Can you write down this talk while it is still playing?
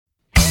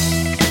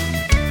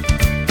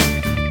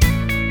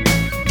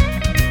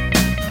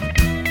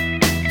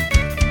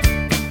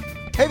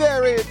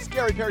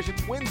Gary Parrish.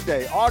 It's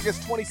Wednesday,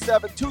 August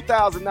 27,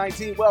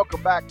 2019.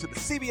 Welcome back to the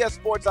CBS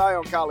Sports Eye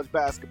on College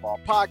Basketball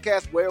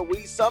podcast, where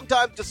we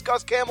sometimes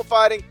discuss camel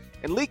fighting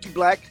and leaky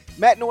black.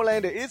 Matt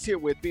Norlander is here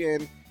with me,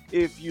 and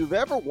if you've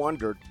ever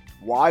wondered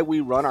why we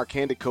run our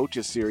Candid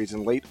Coaches series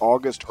in late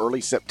August, early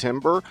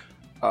September,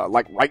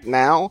 like right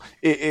now,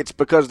 it's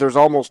because there's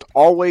almost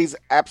always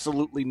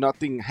absolutely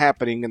nothing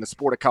happening in the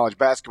sport of college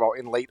basketball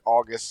in late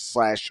August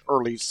 /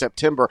 early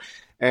September.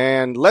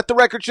 And let the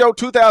record show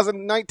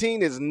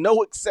 2019 is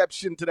no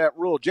exception to that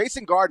rule.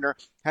 Jason Gardner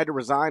had to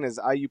resign as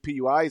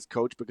IUPUI's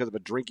coach because of a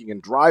drinking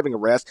and driving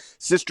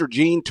arrest. Sister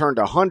Jean turned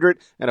 100,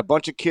 and a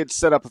bunch of kids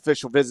set up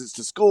official visits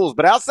to schools.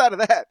 But outside of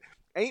that,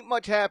 ain't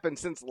much happened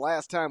since the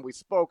last time we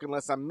spoke,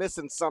 unless I'm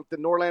missing something.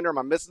 Norlander, am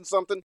I missing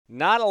something?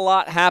 Not a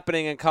lot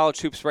happening in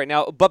college hoops right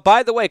now. But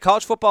by the way,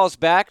 college football is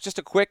back. Just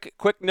a quick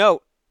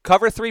note.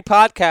 Cover 3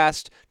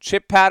 podcast,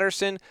 Chip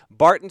Patterson,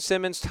 Barton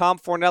Simmons, Tom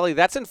Fornelli.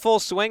 That's in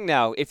full swing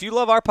now. If you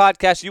love our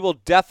podcast, you will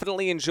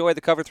definitely enjoy the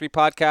Cover 3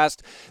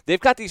 podcast. They've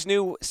got these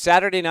new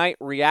Saturday night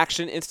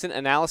reaction instant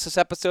analysis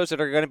episodes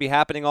that are going to be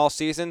happening all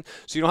season,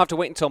 so you don't have to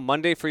wait until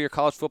Monday for your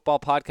college football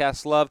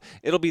podcast love.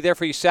 It'll be there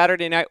for you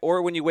Saturday night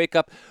or when you wake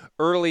up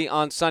early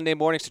on Sunday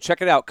morning. So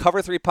check it out.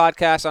 Cover 3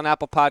 podcast on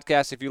Apple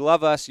Podcasts. If you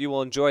love us, you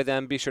will enjoy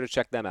them. Be sure to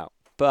check them out.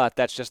 But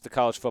that's just the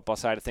college football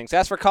side of things.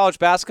 As for college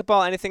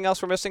basketball, anything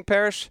else we're missing,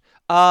 Parrish?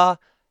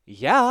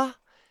 Yeah.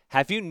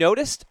 Have you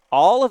noticed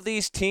all of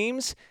these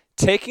teams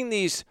taking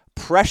these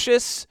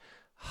precious,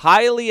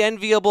 highly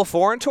enviable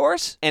foreign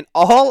tours? And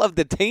all of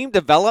the team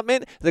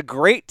development, the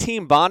great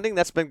team bonding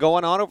that's been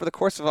going on over the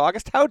course of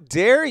August? How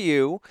dare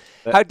you?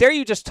 How dare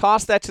you just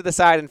toss that to the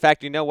side? In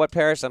fact, you know what,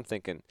 Parrish? I'm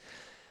thinking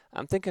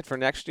for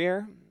next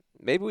year,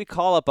 maybe we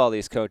call up all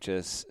these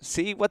coaches,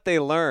 see what they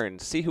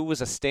learned, see who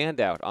was a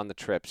standout on the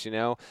trips, see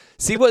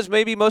what was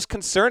maybe most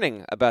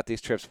concerning about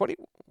these trips. What do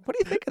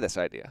you think of this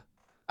idea?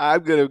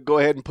 I'm going to go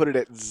ahead and put it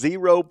at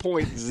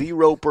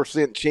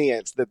 0.0%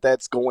 chance that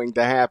that's going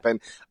to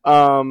happen.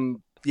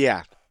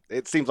 Yeah,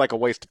 it seems like a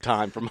waste of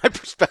time from my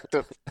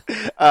perspective.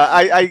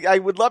 I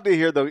would love to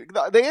hear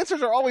the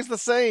answers are always the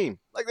same.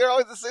 Like they're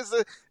always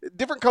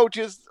different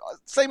coaches,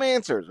 same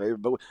answers.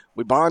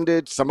 We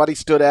bonded. Somebody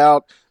stood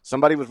out.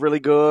 Somebody was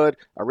really good.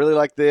 I really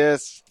like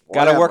this.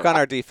 Got to work on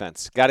our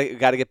defense. Got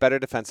to get better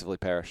defensively,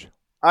 Parrish.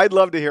 I'd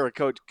love to hear a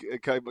coach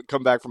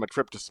come back from a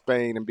trip to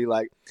Spain and be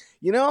like,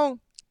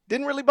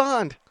 didn't really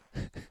bond.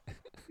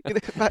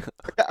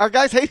 Our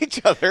guys hate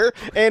each other,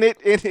 and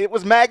it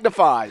was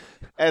magnified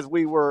as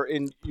we were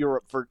in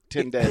Europe for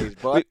 10 days.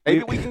 But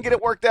maybe we can get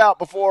it worked out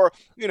before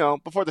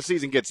the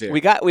season gets here.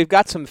 We've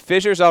got some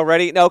fissures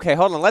already. No, okay,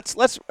 hold on.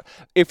 Let's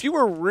if you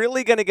were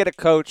really going to get a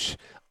coach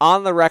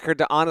on the record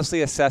to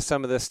honestly assess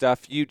some of this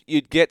stuff,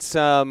 you'd get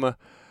some.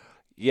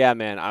 Yeah,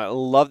 man, I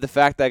love the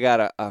fact that I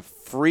got a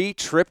free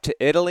trip to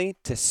Italy,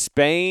 to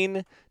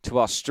Spain, to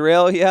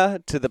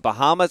Australia, to the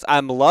Bahamas.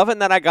 I'm loving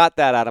that I got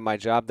that out of my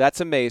job. That's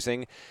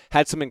amazing.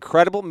 Had some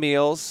incredible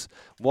meals.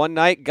 One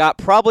night, got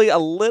probably a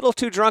little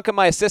too drunk, and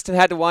my assistant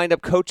had to wind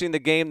up coaching the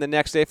game the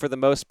next day for the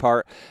most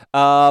part.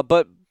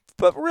 But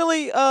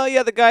really,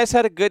 the guys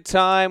had a good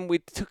time. We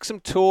took some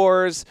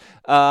tours.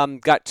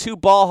 Got 2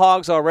 ball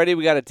hogs already.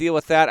 We got to deal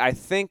with that. I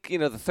think,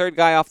 the third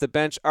guy off the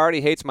bench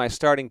already hates my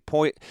starting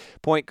point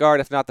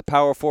guard, if not the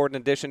power forward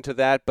in addition to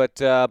that. But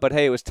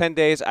hey, it was 10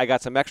 days. I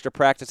got some extra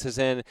practices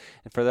in,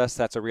 and for us,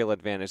 that's a real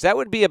advantage. That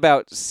would be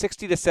about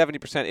 60 to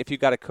 70% if you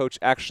got a coach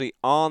actually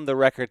on the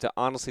record to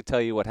honestly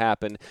tell you what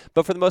happened.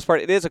 But for the most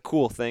part, it is a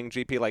cool thing,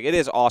 GP. Like, it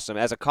is awesome.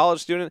 As a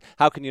college student,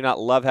 how can you not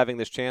love having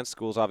this chance?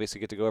 Schools obviously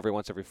get to go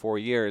every 4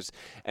 years,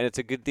 and it's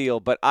a good deal.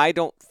 But I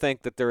don't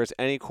think that there is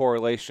any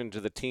correlation to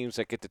the teams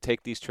that get to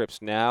take these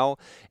trips now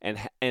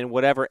and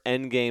whatever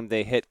end game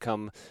they hit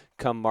come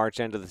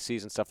March, end of the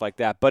season, stuff like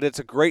that. But it's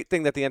a great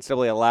thing that the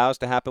NCAA allows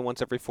to happen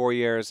once every 4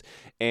 years,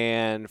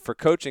 and for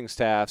coaching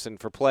staffs and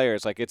for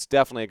players, like, it's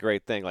definitely a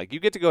great thing. Like, you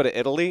get to go to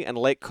Italy and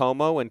Lake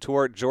Como and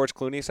tour George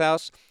Clooney's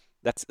house.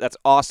 That's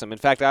awesome. In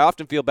fact, I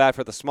often feel bad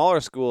for the smaller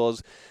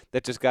schools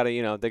that just got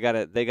to, they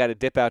got to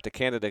dip out to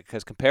Canada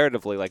because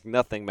comparatively, like,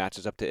 nothing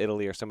matches up to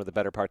Italy or some of the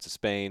better parts of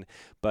Spain.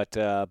 But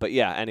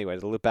yeah, anyway,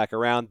 to loop back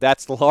around,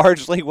 that's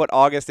largely what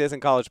August is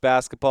in college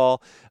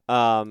basketball.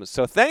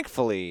 So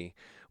thankfully,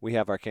 we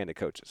have our Candid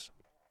Coaches.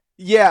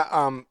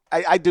 Yeah,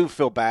 I do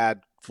feel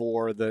bad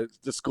for the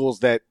schools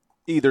that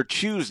either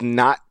choose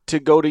not to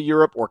go to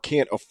Europe or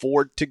can't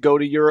afford to go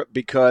to Europe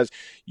because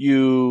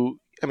you've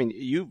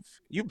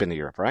been to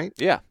Europe, right?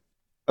 Yeah.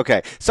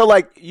 Okay. So,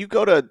 like, you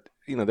go to,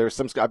 there's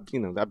some,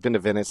 I've been to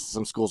Venice.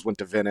 Some schools went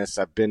to Venice.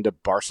 I've been to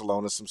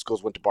Barcelona. Some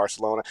schools went to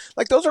Barcelona.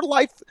 Like, those are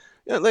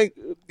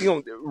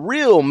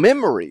real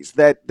memories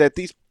that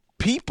these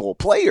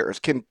players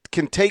can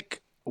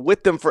take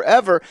with them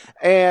forever.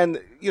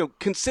 And,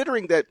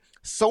 considering that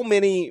so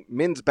many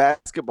men's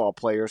basketball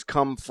players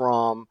come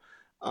from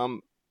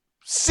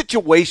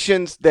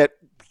situations that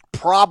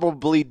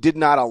probably did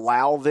not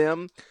allow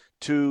them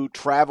to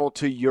travel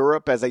to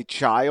Europe as a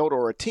child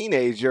or a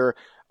teenager,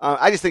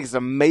 I just think it's an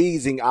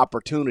amazing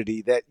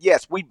opportunity that,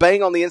 yes, we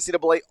bang on the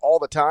NCAA all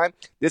the time.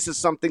 This is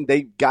something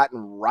they've gotten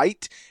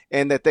right,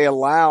 and that they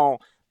allow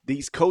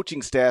these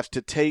coaching staffs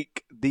to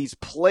take these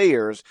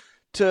players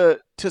to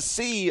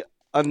see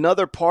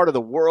another part of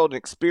the world and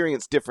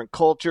experience different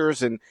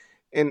cultures and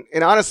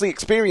honestly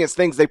experience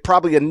things they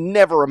probably had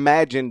never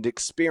imagined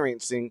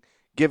experiencing,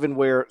 given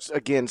where,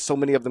 again, so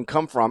many of them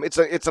come from. It's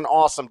an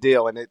awesome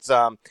deal, and it's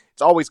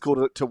always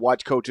cool to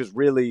watch coaches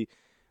really,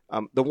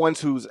 the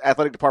ones whose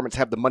athletic departments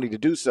have the money to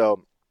do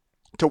so,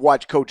 to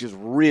watch coaches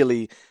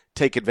really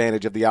take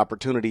advantage of the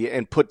opportunity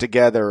and put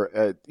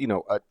together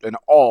an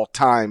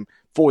all-time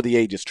for the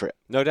ages trip.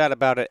 No doubt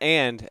about it.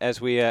 And as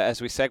we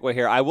segue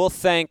here, I will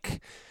thank.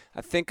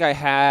 I think I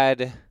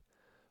had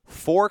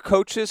 4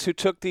 coaches who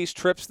took these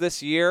trips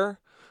this year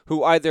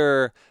who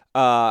either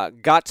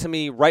got to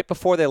me right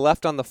before they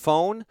left on the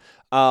phone.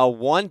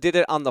 One did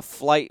it on the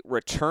flight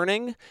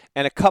returning,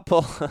 and a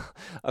couple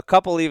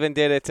even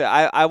did it.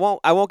 I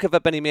won't give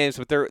up any names,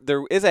 but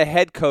there is a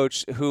head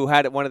coach who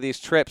had one of these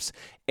trips,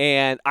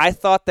 and I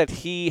thought that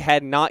he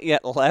had not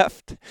yet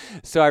left.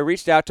 So I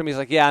reached out to him. He's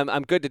like, "Yeah,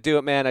 I'm good to do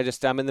it, man.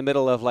 I'm in the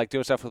middle of like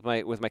doing stuff with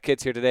my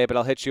kids here today, but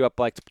I'll hit you up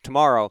like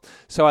tomorrow."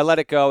 So I let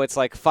it go. It's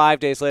like 5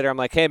 days later. I'm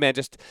like, "Hey, man,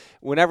 just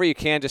whenever you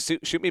can, just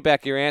shoot me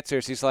back your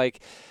answers." He's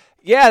like,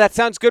 "Yeah, that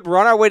sounds good. We're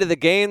on our way to the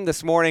game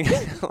this morning."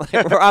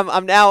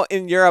 I'm now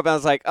in Europe. And I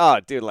was like,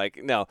 "Oh, dude, like,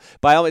 no."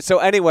 By all means. So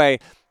anyway,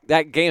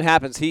 that game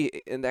happens.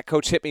 That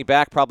coach hit me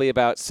back probably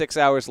about 6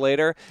 hours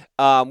later,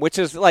 which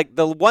is like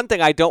the one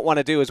thing I don't want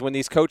to do is when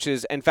these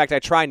coaches. In fact, I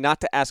try not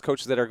to ask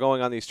coaches that are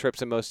going on these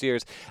trips in most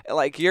years.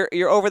 Like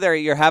you're over there,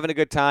 you're having a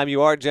good time,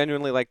 you are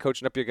genuinely like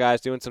coaching up your guys,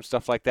 doing some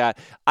stuff like that.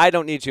 I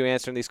don't need you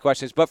answering these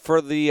questions. But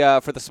for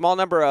the small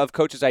number of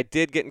coaches I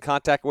did get in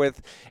contact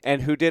with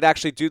and who did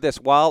actually do this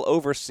while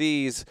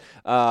overseas,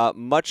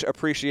 much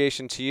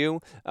appreciation to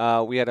you.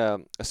 We had a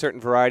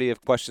certain variety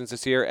of questions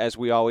this year, as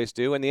we always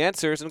do, and the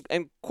answers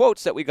and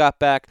quotes that we got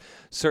back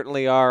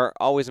certainly are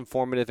always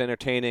informative,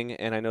 entertaining,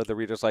 and I know the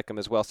readers like them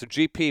as well. So,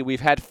 GP,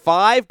 we've had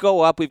 5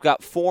 go up. We've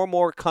got 4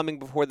 more coming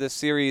before this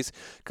series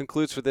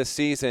concludes for this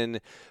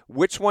season.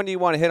 Which one do you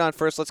want to hit on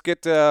first? Let's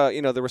get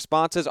the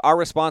responses, our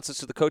responses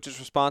to the coaches'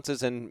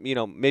 responses, and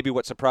maybe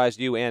what surprised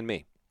you and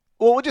me.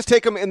 Well, we'll just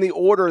take them in the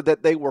order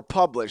that they were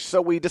published.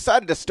 So we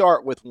decided to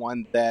start with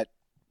one that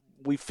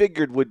we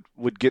figured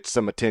would get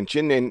some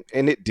attention, and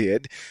it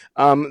did.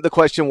 The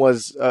question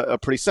was a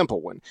pretty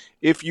simple one.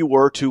 If you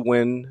were to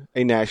win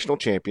a national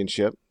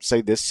championship,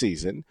 say this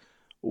season,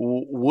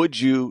 would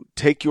you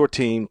take your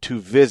team to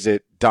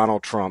visit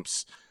Donald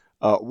Trump's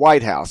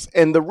White House?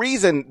 And the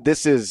reason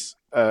this is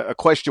a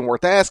question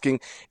worth asking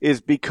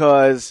is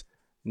because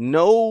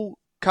no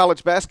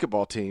college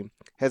basketball team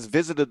has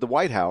visited the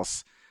White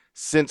House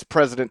since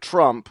President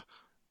Trump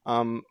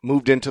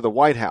moved into the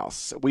White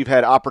House. We've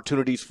had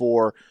opportunities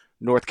for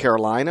North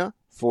Carolina,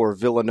 for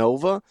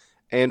Villanova,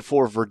 and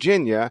for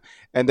Virginia,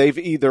 and they've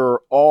either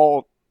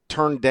all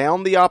turned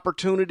down the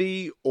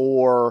opportunity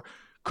or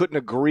couldn't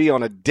agree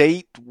on a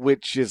date,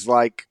 which is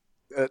like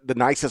the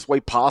nicest way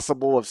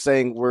possible of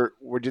saying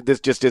this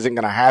just isn't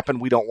going to happen.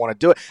 We don't want to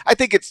do it. I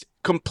think it's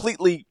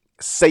completely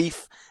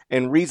safe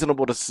and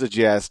reasonable to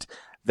suggest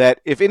that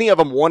if any of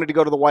them wanted to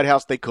go to the White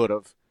House, they could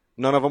have.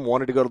 None of them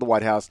wanted to go to the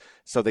White House,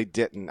 so they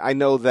didn't. I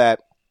know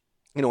that,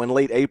 in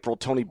late April,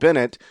 Tony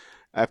Bennett,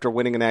 after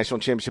winning a national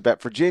championship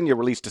at Virginia,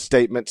 released a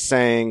statement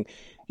saying,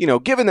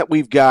 given that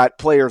we've got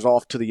players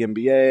off to the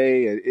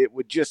NBA, it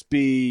would just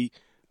be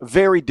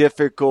very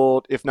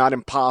difficult, if not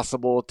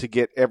impossible, to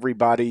get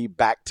everybody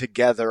back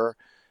together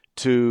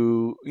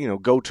to,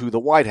 go to the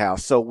White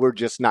House. So we're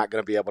just not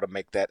going to be able to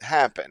make that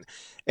happen.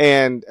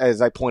 And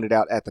as I pointed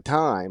out at the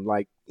time,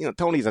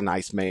 Tony's a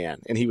nice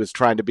man, and he was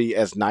trying to be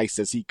as nice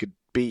as he could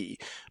be.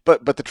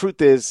 But the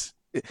truth is,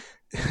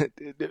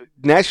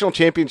 national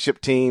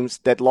championship teams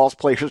that lost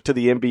players to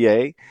the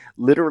NBA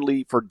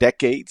literally for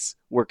decades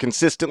were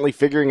consistently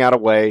figuring out a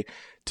way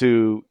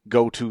to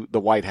go to the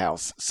White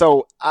House.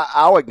 So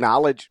I'll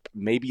acknowledge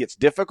maybe it's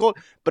difficult,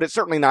 but it's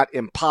certainly not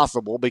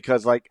impossible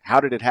because, how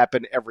did it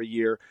happen every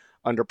year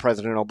under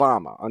President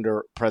Obama,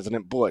 under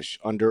President Bush,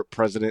 under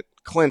President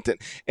Clinton?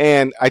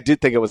 And I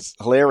did think it was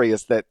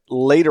hilarious that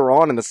later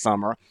on in the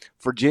summer,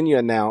 Virginia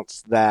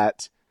announced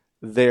that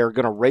they're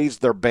going to raise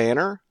their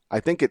banner. I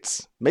think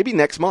it's maybe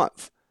next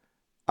month,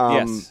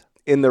 yes,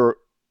 in their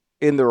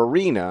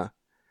arena,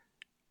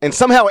 and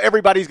somehow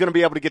everybody's going to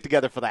be able to get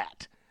together for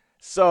that.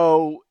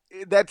 So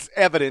that's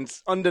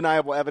evidence,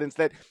 undeniable evidence,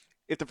 that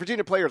if the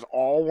Virginia players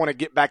all want to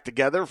get back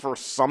together for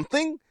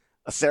something,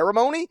 a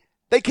ceremony,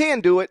 they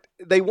can do it.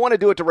 They want to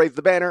do it to raise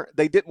the banner.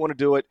 They didn't want to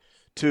do it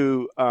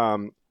to,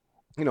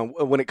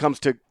 when it comes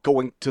to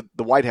going to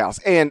the White House.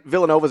 And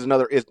Villanova is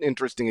another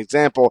interesting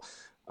example.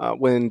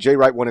 When Jay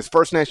Wright won his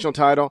first national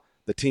title,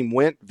 the team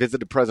went,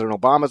 visited President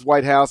Obama's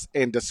White House,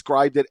 and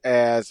described it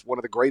as one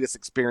of the greatest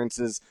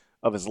experiences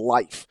of his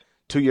life.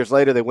 2 years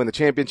later, they win the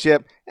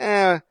championship.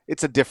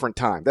 It's a different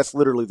time. That's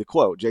literally the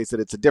quote. Jay said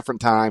it's a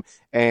different time,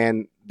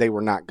 and they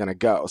were not going to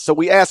go. So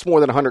we asked more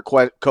than 100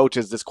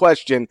 coaches this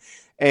question,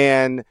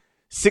 and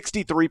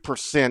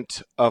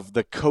 63% of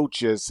the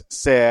coaches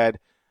said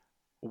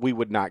we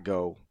would not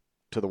go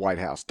to the White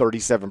House.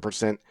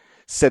 37%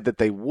 said that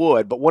they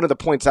would. But one of the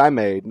points I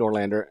made,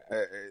 Norlander,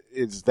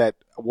 is that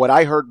what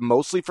I heard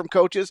mostly from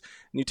coaches,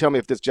 and you tell me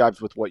if this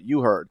jives with what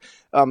you heard,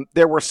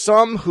 there were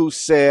some who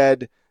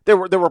said, there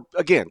were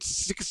again,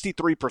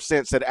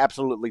 63% said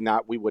absolutely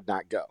not, we would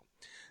not go.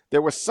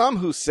 There were some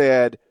who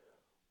said,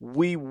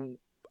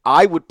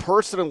 I would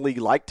personally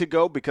like to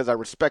go because I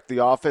respect the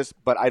office,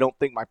 but I don't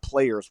think my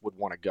players would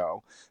want to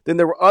go. Then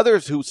there were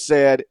others who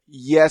said,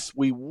 yes,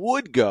 we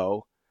would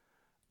go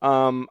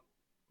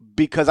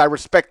because I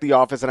respect the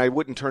office and I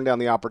wouldn't turn down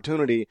the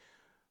opportunity,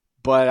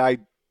 but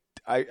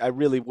I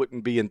really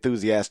wouldn't be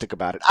enthusiastic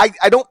about it.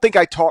 I don't think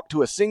I talked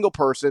to a single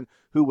person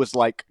who was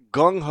like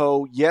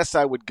gung-ho, yes,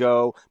 I would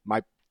go,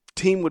 my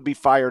team would be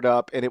fired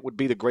up, and it would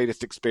be the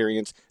greatest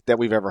experience that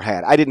we've ever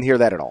had. I didn't hear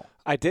that at all.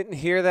 I didn't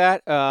hear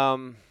that.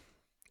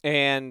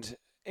 And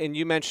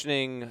you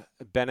mentioning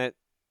Bennett,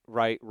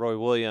 Wright, Roy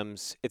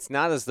Williams, it's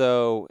not as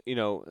though,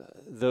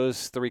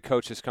 those three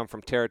coaches come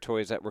from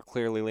territories that were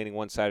clearly leaning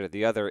one side or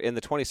the other. In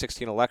the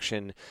 2016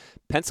 election,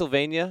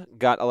 Pennsylvania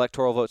got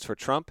electoral votes for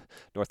Trump,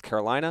 North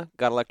Carolina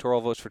got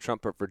electoral votes for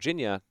Trump, but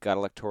Virginia got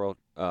electoral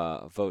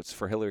votes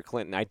for Hillary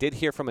Clinton. I did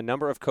hear from a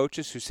number of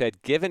coaches who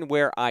said, given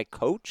where I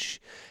coach,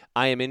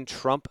 I am in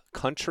Trump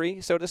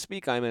country, so to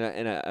speak. I'm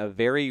in a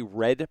very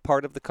red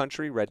part of the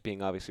country, red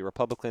being obviously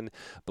Republican,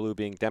 blue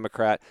being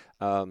Democrat.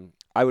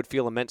 I would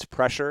feel immense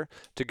pressure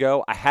to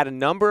go. I had a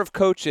number of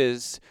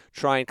coaches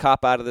try and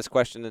cop out of this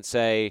question and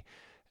say,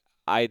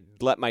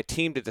 I'd let my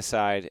team to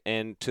decide.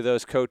 And to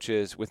those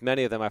coaches, with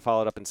many of them, I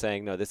followed up and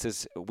saying, no,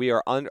 we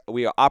are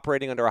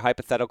operating under a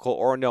hypothetical,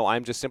 or no,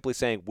 I'm just simply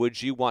saying,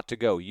 would you want to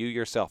go, you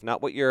yourself,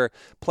 not what your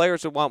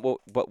players would want,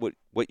 but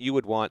what you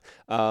would want.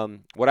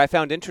 What I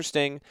found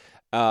interesting,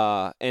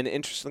 and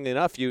interestingly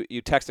enough, you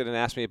texted and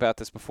asked me about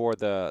this before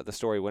the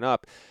story went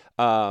up.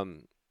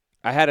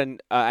 I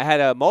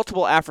had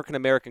multiple African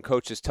American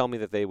coaches tell me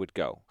that they would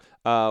go,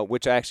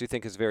 which I actually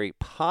think is a very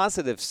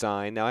positive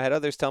sign. Now I had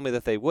others tell me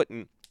that they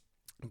wouldn't.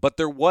 But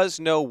there was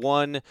no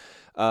one,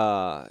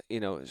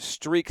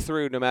 streak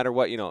through no matter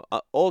what,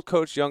 old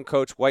coach, young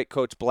coach, white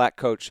coach, black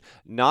coach.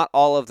 Not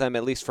all of them,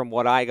 at least from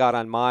what I got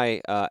on my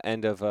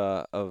end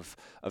of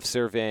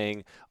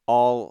surveying,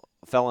 all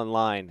fell in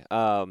line.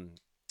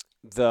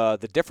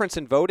 The difference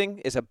in voting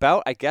is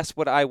about, I guess,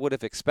 what I would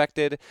have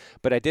expected.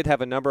 But I did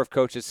have a number of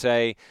coaches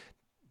say,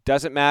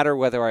 doesn't matter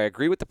whether I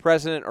agree with the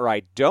president or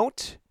I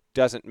don't.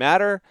 Doesn't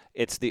matter.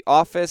 It's the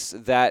office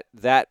that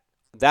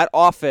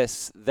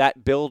office,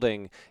 that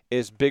building,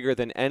 is bigger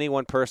than any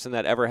one person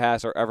that ever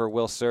has or ever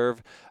will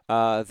serve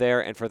there.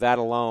 And for that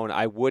alone,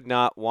 I would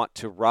not want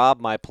to rob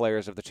my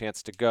players of the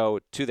chance to go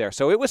to there.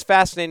 So it was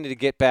fascinating to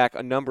get back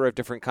a number of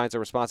different kinds of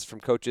responses from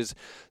coaches,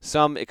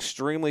 some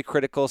extremely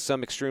critical,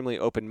 some extremely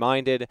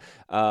open-minded.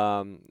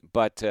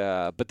 But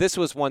this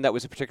was one that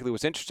was particularly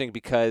interesting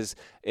because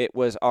it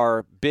was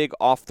our big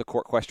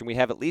off-the-court question. We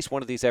have at least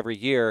one of these every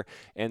year,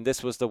 and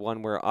this was the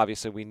one where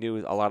obviously we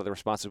knew a lot of the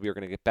responses we were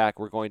going to get back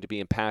were going to be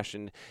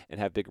impassioned and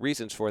have big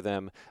reasons for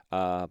them.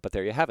 But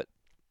there you have it.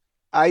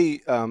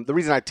 The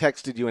reason I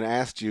texted you and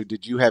asked you,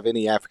 did you have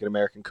any African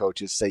American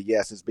coaches say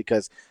yes, is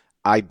because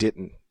I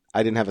didn't.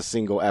 I didn't have a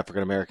single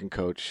African American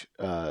coach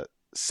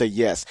say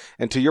yes.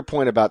 And to your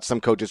point about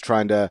some coaches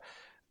trying to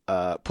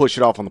push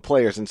it off on the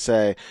players and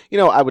say,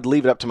 I would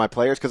leave it up to my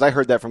players, because I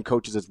heard that from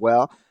coaches as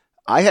well.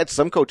 I had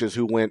some coaches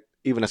who went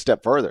even a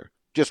step further,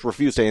 just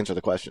refused to answer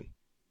the question.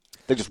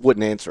 They just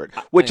wouldn't answer it,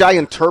 which I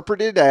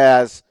interpreted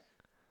as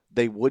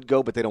they would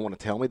go, but they don't want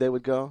to tell me they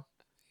would go.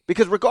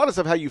 Because regardless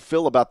of how you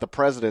feel about the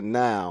president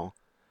now,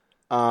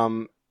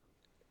 and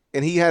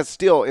he has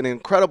still an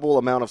incredible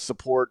amount of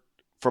support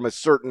from a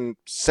certain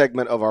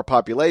segment of our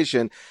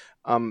population,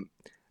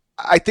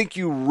 I think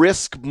you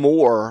risk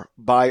more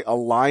by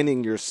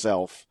aligning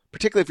yourself,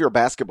 particularly if you're a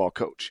basketball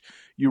coach.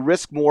 You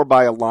risk more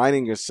by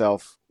aligning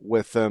yourself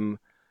with them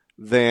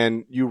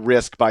than you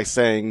risk by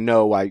saying,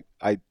 no,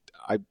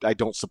 I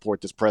don't support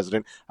this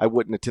president. I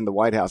wouldn't attend the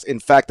White House. In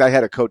fact, I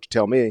had a coach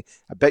tell me,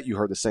 I bet you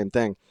heard the same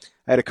thing.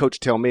 I had a coach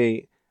tell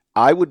me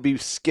I would be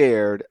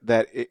scared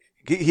that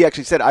he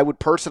actually said I would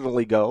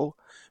personally go,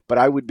 but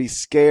I would be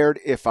scared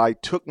if I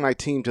took my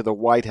team to the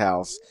White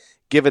House,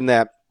 given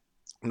that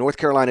North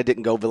Carolina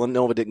didn't go,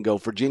 Villanova didn't go,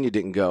 Virginia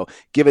didn't go,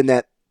 given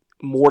that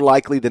more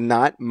likely than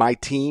not, my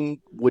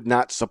team would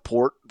not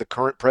support the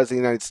current president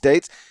of the United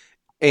States,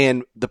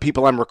 and the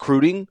people I'm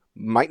recruiting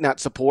might not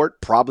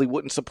support, probably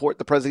wouldn't support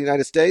the president of the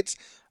United States.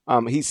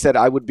 He said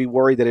I would be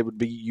worried that it would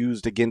be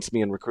used against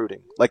me in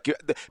recruiting. Like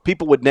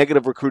people would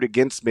negative recruit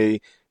against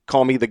me,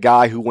 call me the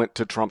guy who went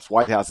to Trump's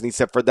White House. And he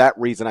said for that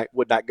reason I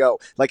would not go.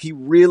 Like he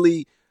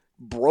really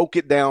broke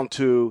it down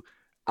to,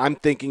 I'm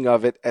thinking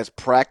of it as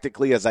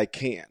practically as I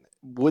can.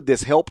 Would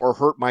this help or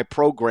hurt my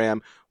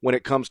program when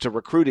it comes to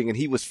recruiting? And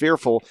he was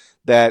fearful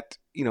that,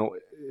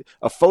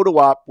 a photo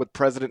op with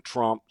President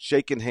Trump,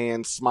 shaking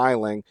hands,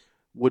 smiling,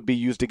 would be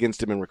used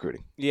against him in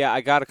recruiting. Yeah,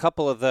 I got a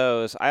couple of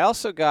those. I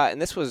also got,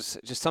 and this was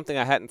just something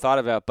I hadn't thought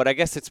about, but I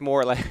guess it's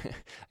more like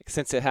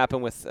since it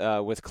happened with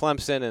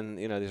Clemson, and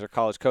these are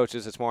college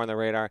coaches, it's more on the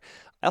radar.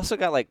 I also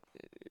got like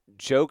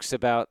jokes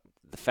about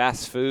the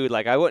fast food.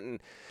 Like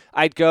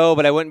I'd go,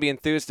 but I wouldn't be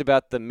enthused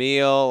about the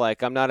meal.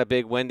 Like I'm not a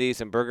big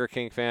Wendy's and Burger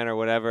King fan or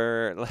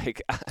whatever.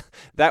 Like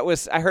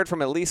I heard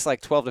from at least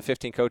like 12 to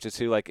 15 coaches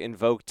who like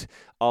invoked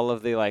all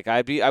of the like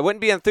I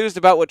wouldn't be enthused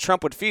about what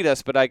Trump would feed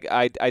us, but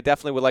I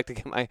definitely would like to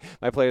give my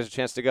players a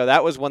chance to go.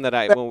 That was one that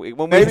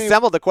when we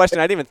assembled the question,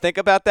 I didn't even think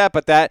about that,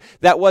 but that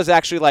was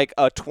actually like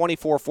a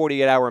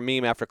 48 hour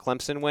meme after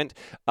Clemson went.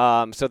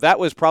 So that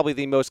was probably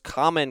the most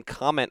common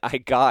comment I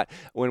got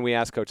when we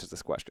asked coaches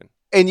this question.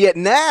 And yet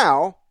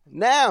now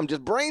I'm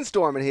just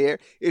brainstorming here.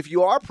 If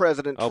you are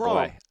President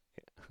Trump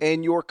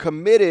and you're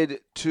committed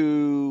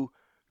to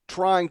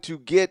trying to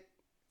get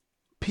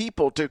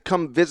people to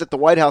come visit the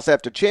White House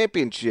after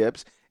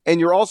championships, and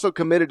you're also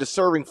committed to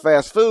serving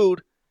fast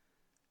food,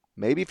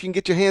 maybe if you can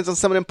get your hands on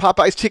some of them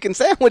Popeye's chicken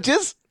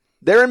sandwiches,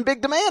 they're in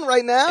big demand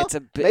right now.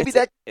 Maybe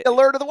that can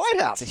alert to the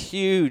White House. It's a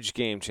huge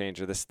game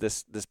changer, this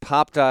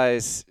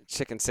Popeye's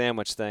chicken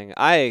sandwich thing.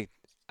 I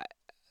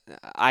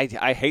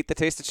hate the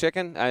taste of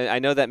chicken. I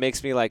know that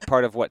makes me like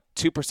part of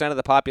 2% of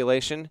the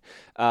population.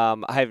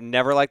 I've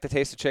never liked the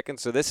taste of chicken,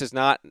 so this is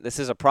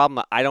a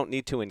problem I don't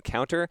need to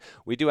encounter.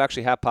 We do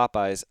actually have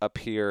Popeyes up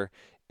here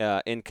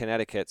in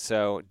Connecticut.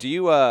 So do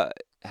you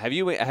have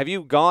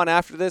you gone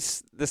after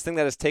this thing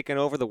that has taken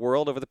over the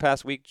world over the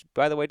past week?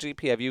 By the way,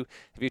 GP, have you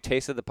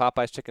tasted the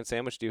Popeyes chicken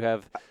sandwich? Do you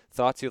have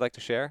thoughts you'd like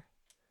to share?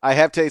 I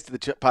have tasted the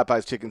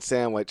Popeyes chicken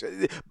sandwich,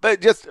 but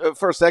just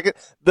for a second,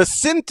 the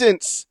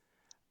sentence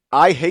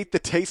 "I hate the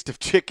taste of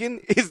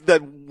chicken" is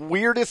the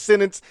weirdest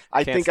sentence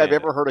I think I've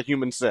ever heard a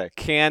human say.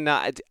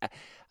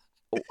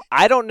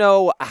 I don't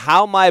know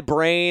how my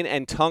brain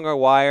and tongue are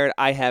wired.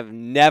 I have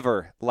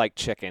never liked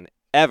chicken,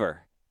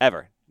 ever.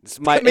 It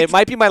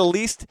might be my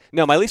least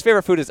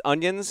favorite food is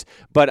onions,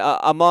 but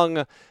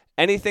among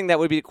anything that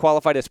would be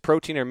qualified as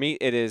protein or meat,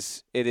 it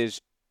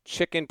is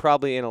chicken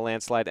probably in a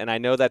landslide. And I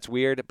know that's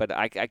weird, but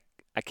I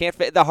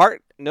can't. The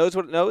heart knows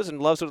what it knows and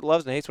loves what it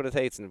loves and hates what it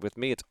hates. And with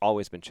me, it's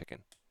always been chicken.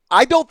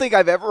 I don't think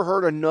I've ever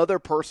heard another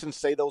person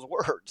say those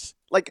words.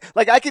 Like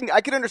I can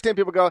understand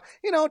people go,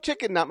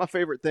 chicken not my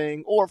favorite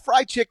thing, or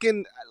fried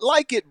chicken,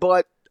 like it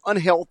but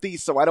unhealthy,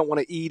 so I don't want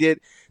to eat it.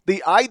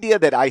 The idea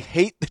that I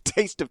hate the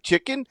taste of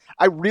chicken,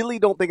 I really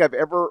don't think I've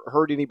ever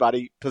heard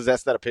anybody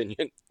possess that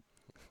opinion.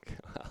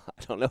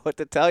 I don't know what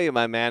to tell you,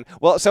 my man.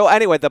 Well, so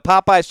anyway, the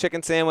Popeyes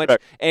chicken sandwich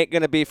ain't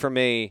gonna be for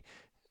me.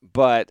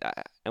 But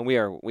and we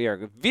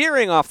are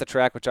veering off the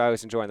track, which I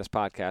always enjoy in this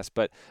podcast.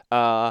 But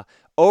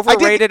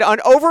overrated,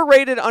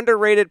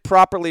 underrated,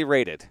 properly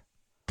rated.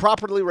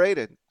 Properly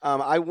rated.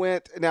 I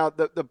went now.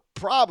 The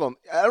problem.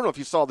 I don't know if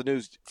you saw the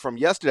news from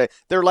yesterday.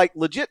 They're like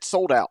legit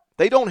sold out.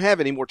 They don't have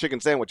any more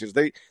chicken sandwiches.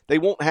 They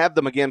won't have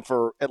them again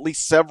for at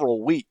least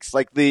several weeks.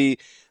 Like the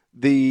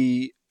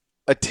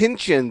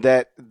attention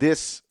that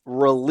this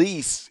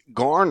release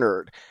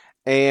garnered,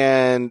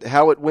 and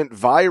how it went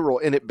viral,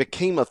 and it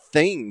became a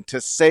thing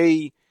to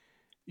say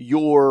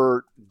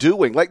you're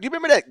doing. Like, do you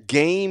remember that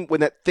game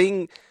when that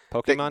thing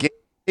Pokemon? that game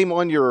came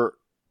on your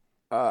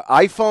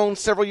iPhone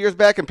several years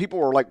back, and people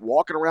were like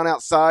walking around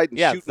outside and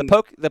shooting?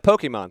 the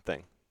Pokemon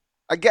thing.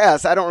 I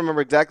guess I don't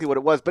remember exactly what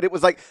it was, but it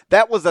was like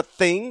that was a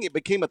thing. It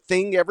became a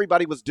thing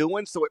everybody was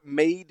doing, so it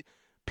made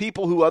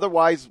people who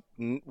otherwise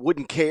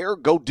wouldn't care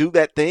go do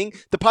that thing.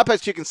 The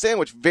Popeyes chicken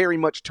sandwich very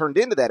much turned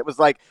into that. It was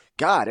like,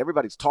 God,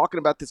 everybody's talking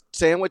about this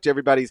sandwich.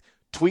 Everybody's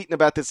tweeting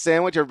about this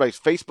sandwich. Everybody's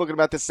Facebooking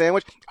about this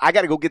sandwich. I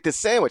got to go get this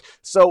sandwich.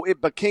 So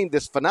it became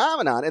this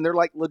phenomenon, and they're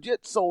like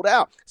legit sold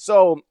out.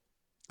 So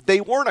they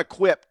weren't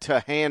equipped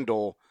to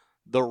handle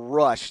the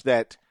rush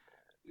that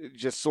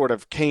just sort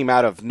of came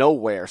out of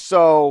nowhere.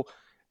 So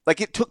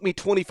like it took me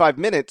 25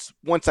 minutes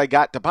once I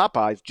got to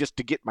Popeyes just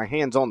to get my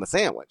hands on the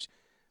sandwich.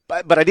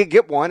 But I did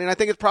get one, and I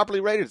think it's properly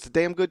rated. It's a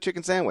damn good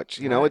chicken sandwich.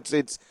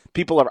 It's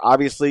people are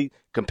obviously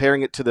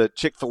comparing it to the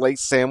Chick-fil-A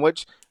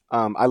sandwich.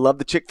 I love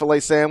the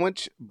Chick-fil-A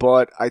sandwich,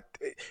 but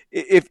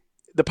if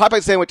the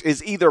Popeye sandwich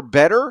is either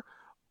better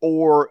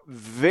or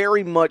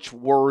very much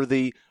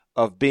worthy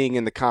of being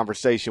in the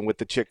conversation with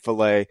the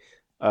Chick-fil-A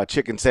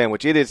chicken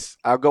sandwich, it is.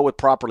 I'll go with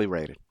properly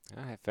rated.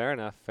 All right, fair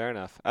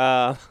enough.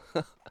 All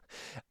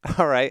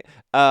right.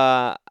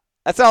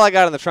 That's all I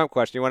got on the Trump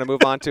question. You want to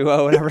move on to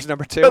whatever's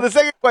number 2? So the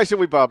second question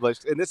we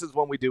published, and this is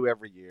one we do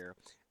every year,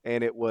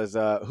 and it was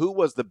who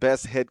was the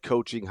best head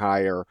coaching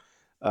hire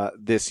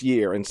this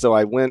year? And so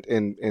I went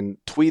and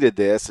tweeted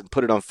this and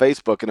put it on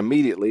Facebook, and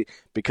immediately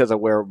because of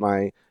where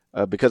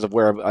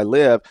I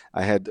live,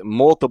 I had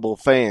multiple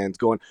fans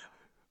going,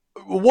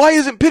 "Why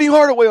isn't Penny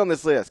Hardaway on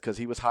this list?" Because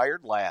he was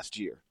hired last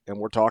year, and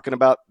we're talking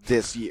about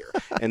this year,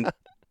 and.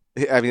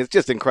 I mean, it's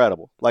just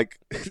incredible. Like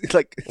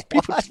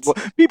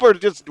people are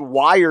just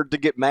wired to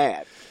get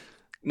mad.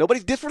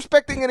 Nobody's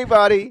disrespecting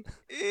anybody.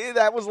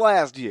 That was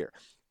last year.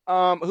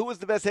 Who was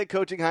the best head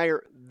coaching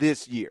hire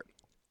this year?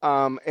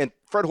 And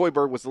Fred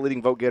Hoiberg was the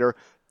leading vote getter,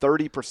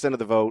 30% of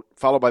the vote,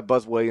 followed by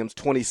Buzz Williams,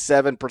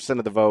 27%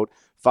 of the vote,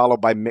 followed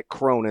by Mick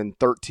Cronin,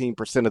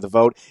 13% of the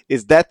vote.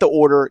 Is that the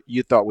order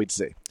you thought we'd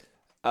see?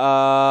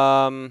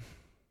 I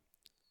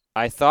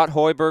thought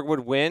Hoiberg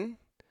would win.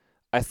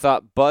 I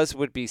thought Buzz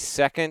would be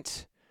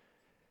second.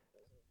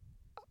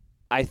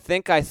 I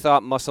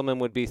thought Musselman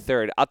would be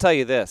third. I'll tell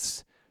you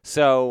this.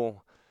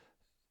 So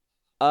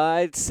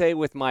I'd say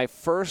with my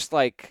first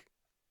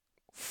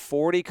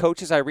 40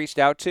 coaches I reached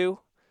out to,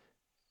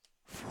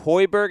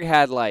 Hoiberg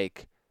had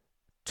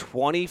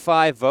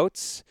 25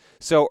 votes.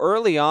 So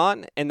early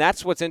on, and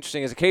that's what's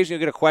interesting, is occasionally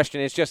you get a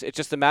question. It's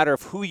just a matter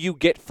of who you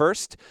get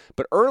first.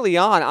 But early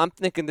on, I'm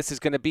thinking this is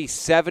going to be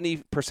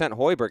 70%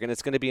 Hoiberg, and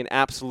it's going to be an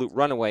absolute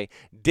runaway.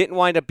 Didn't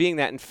wind up being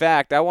that. In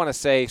fact, I want to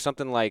say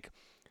something like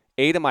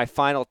 8 of my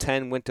final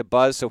 10 went to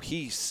Buzz, so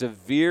he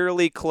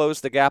severely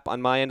closed the gap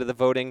on my end of the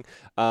voting.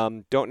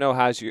 Don't know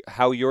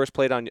how yours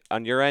played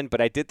on your end,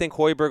 but I did think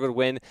Hoiberg would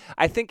win.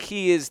 I think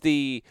he is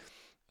the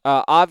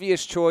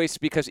obvious choice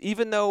because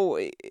even though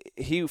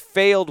he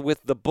failed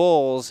with the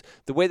Bulls,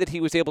 the way that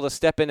he was able to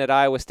step in at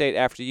Iowa State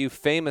after you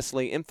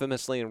famously,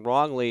 infamously, and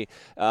wrongly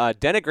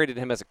denigrated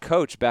him as a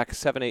coach back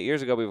 7-8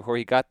 years ago before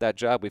he got that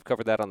job. We've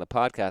covered that on the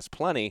podcast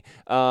plenty.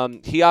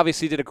 He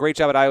obviously did a great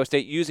job at Iowa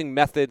State using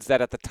methods that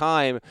at the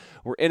time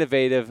were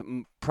innovative,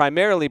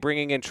 primarily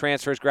bringing in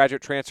transfers,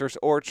 graduate transfers,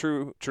 or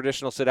true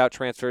traditional sit-out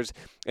transfers,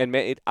 and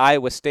made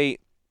Iowa State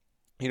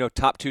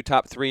top 2,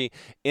 top 3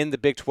 in the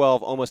Big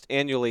 12 almost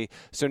annually.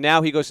 So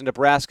now he goes to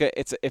Nebraska.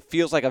 It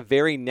feels like a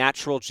very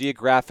natural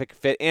geographic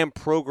fit and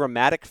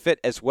programmatic fit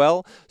as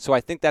well. So I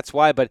think that's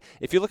why. But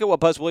if you look at what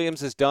Buzz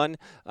Williams has done,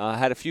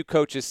 had a few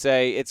coaches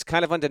say it's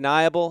kind of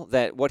undeniable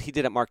that what he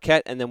did at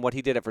Marquette and then what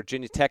he did at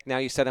Virginia Tech, now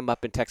you set him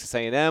up in Texas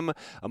A&M,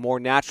 a more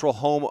natural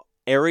home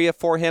area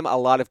for him, a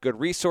lot of good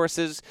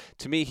resources.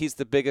 To me, he's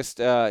the biggest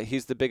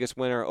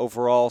winner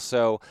overall.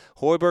 So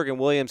Hoiberg and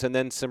Williams, and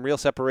then some real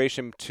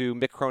separation to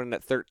Mick Cronin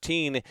at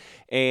 13.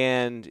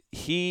 And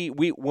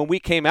when we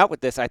came out with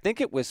this, I think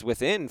it was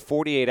within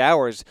 48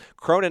 hours,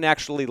 Cronin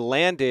actually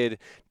landed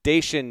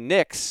Daishen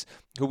Nix,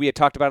 who we had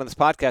talked about on this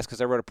podcast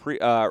because I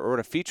wrote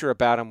a feature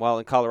about him while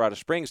in Colorado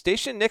Springs.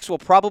 Daishen Nix will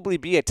probably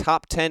be a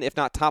top 10, if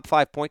not top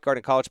 5 point guard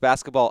in college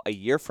basketball a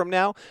year from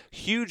now.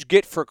 Huge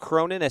get for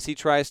Cronin as he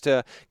tries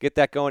to get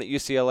that going at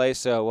UCLA.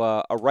 So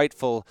a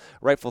rightful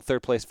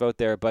third place vote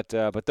there. But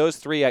those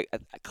three I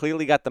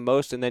clearly got the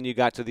most, and then you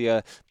got to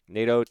the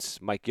Nate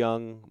Oates, Mike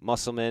Young,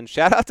 Musselman.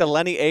 Shout out to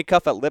Lenny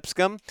Acuff at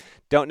Lipscomb.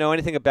 Don't know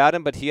anything about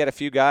him, but he had a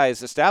few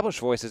guys, established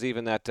voices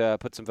even, that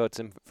put some votes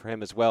in for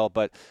him as well.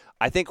 But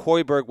I think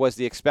Hoiberg was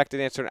the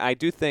expected answer, and I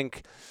do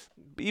think,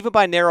 even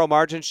by narrow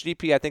margins,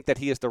 GP, I think that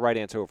he is the right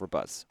answer over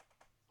Buzz.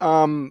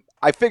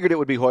 I figured it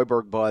would be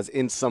Hoiberg, Buzz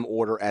in some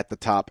order at the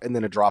top, and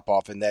then a drop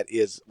off, and that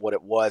is what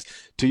it was.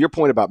 To your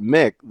point about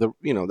Mick,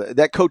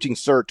 that coaching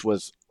search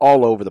was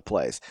all over the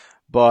place.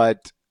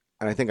 But,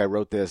 and I think I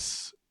wrote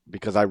this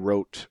because I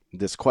wrote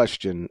this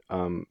question.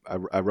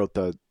 I wrote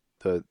the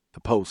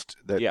post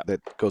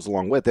that goes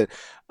along with it.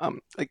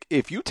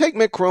 If you take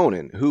Mick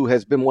Cronin, who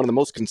has been one of the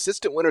most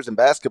consistent winners in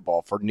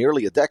basketball for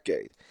nearly a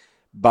decade,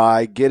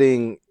 by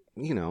getting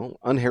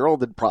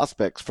unheralded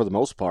prospects for the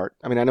most part.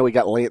 I mean, I know he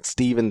got Lance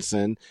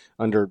Stevenson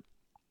under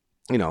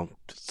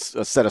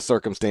a set of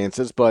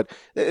circumstances, but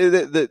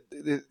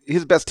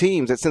his best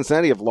teams at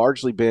Cincinnati have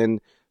largely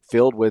been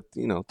filled with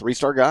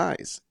 3-star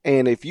guys.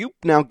 And if you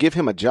now give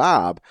him a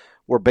job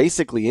where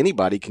basically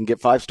anybody can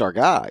get 5-star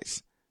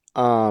guys,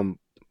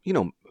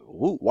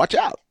 watch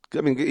out.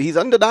 I mean, he's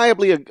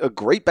undeniably a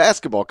great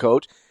basketball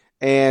coach,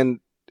 and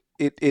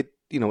I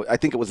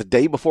think it was a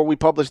day before we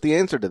published the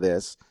answer to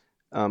this.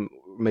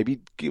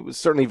 Maybe it was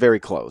certainly very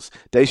close.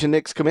 Daishen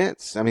Nix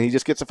commits. I mean, he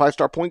just gets a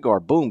 5-star point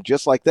guard. Boom,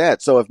 just like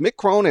that. So if Mick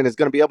Cronin is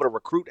going to be able to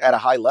recruit at a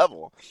high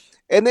level,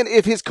 and then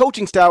if his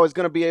coaching style is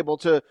going to be able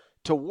to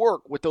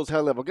work with those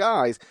high-level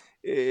guys,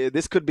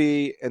 this could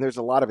be, and there's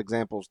a lot of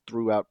examples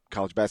throughout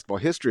college basketball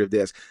history of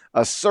this,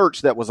 a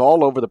search that was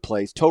all over the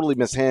place, totally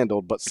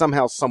mishandled, but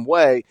somehow, some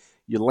way,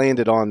 you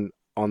landed on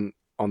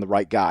the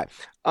right guy.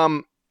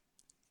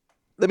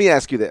 Let me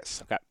ask you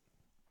this. Okay.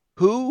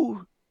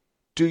 Who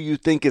do you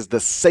think is the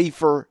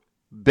safer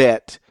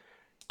bet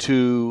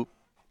to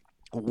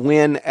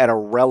win at a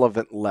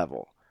relevant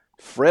level?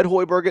 Fred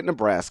Hoiberg at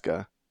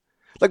Nebraska.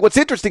 What's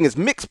interesting is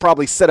Mick's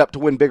probably set up to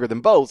win bigger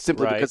than both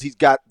simply because he's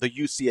got the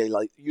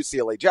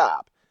UCLA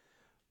job.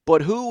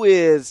 But who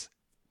is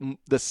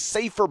the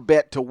safer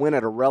bet to win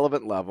at a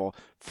relevant level,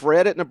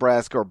 Fred at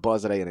Nebraska or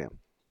Buzz at A&M?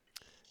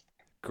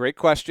 Great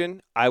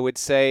question. I would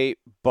say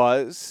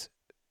Buzz,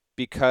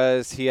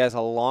 because he has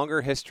a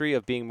longer history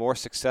of being more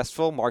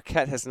successful.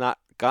 Marquette has not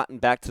gotten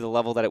back to the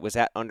level that it was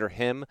at under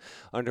him,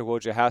 under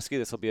Wojciechowski.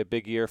 This will be a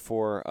big year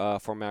for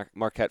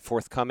Marquette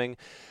forthcoming.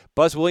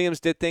 Buzz Williams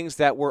did things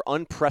that were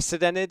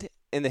unprecedented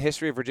in the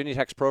history of Virginia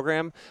Tech's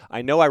program.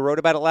 I know I wrote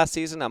about it last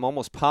season. I'm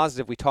almost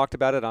positive we talked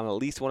about it on at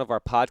least one of our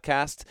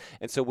podcasts.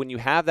 And so when you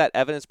have that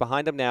evidence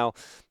behind him now,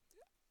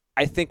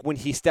 I think when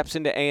he steps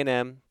into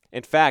A&M,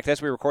 in fact,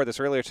 as we record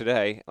this earlier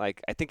today, I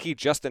think he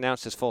just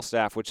announced his full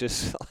staff, which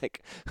is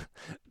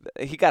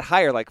he got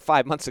hired like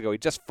 5 months ago. He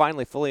just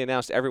finally fully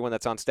announced everyone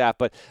that's on staff.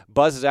 But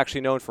Buzz is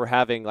actually known for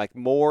having like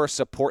more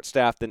support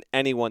staff than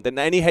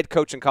any head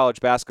coach in college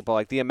basketball.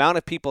 Like the amount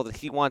of people that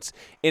he wants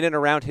in and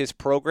around his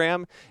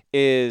program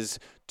is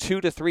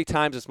 2 to 3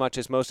 times as much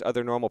as most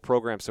other normal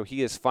programs. So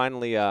he has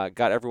finally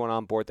got everyone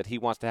on board that he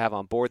wants to have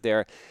on board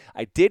there.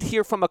 I did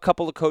hear from a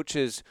couple of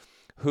coaches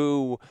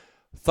who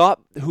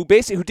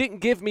didn't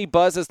give me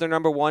Buzz as their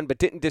number one, but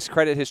didn't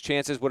discredit his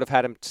chances, would have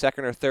had him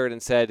second or third,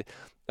 and said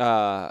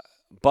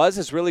Buzz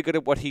is really good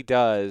at what he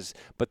does,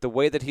 but the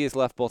way that he has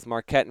left both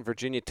Marquette and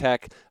Virginia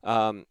Tech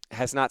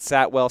has not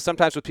sat well,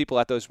 sometimes with people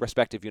at those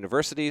respective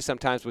universities,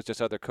 sometimes with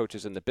just other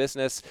coaches in the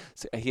business.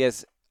 So he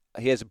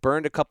has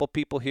burned a couple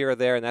people here or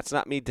there, and that's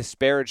not me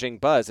disparaging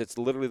Buzz. It's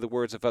literally the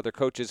words of other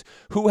coaches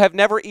who have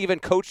never even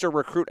coached or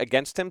recruit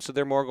against him, so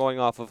they're more going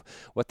off of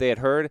what they had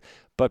heard.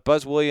 But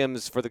Buzz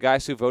Williams, for the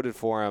guys who voted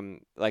for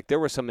him, like there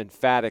was some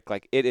emphatic,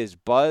 like it is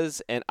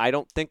Buzz, and I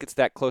don't think it's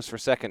that close for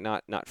second.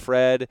 Not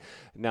Fred,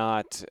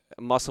 not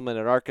Musselman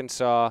at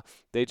Arkansas.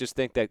 They just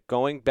think that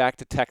going back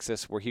to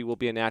Texas, where he will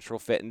be a natural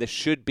fit, and this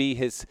should be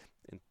his,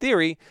 in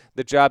theory,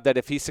 the job that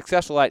if he's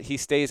successful at, he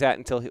stays at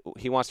until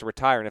he wants to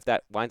retire. And if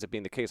that winds up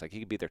being the case, like he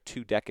could be there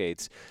 2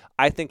 decades,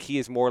 I think he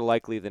is more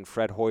likely than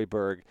Fred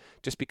Hoiberg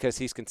just because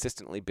he's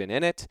consistently been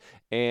in it.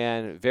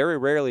 And very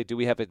rarely do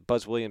we have a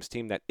Buzz Williams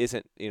team that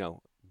isn't,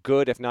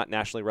 good, if not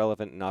nationally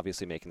relevant, and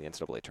obviously making the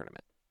NCAA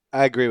tournament.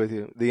 I agree with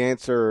you. The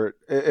answer,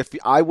 if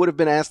I would have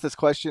been asked this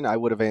question, I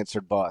would have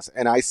answered Buzz.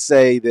 And I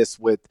say this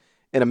with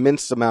an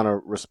immense amount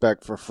of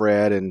respect for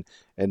Fred and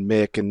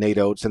Mick and Nate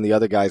Oates and the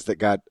other guys that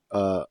got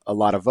a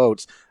lot of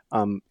votes.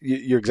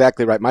 You're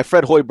exactly right. My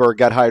Fred Hoiberg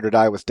got hired at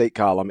Iowa State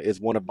column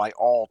is one of my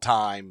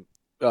all-time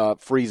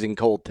freezing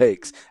cold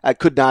takes. I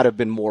could not have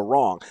been more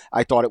wrong.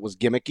 I thought it was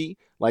gimmicky.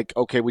 Like,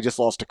 okay, we just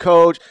lost a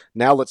coach.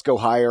 Now let's go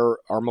hire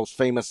our most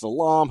famous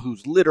alum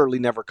who's literally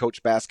never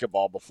coached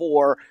basketball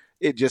before.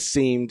 It just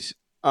seemed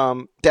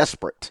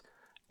desperate.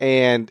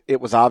 And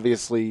it was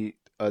obviously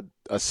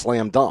a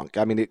slam dunk.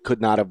 I mean, it could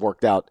not have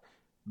worked out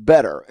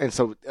better. And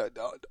so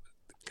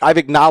I've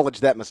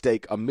acknowledged that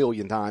mistake a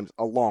million times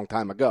a long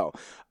time ago.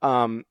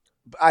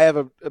 I have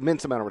an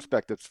immense amount of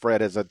respect for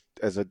Fred as a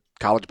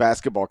college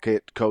basketball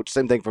coach.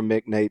 Same thing for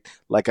Mick, Nate,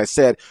 like I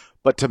said.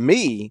 But to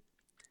me,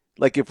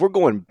 like if we're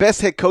going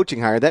best head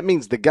coaching hire, that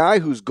means the guy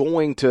who's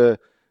going to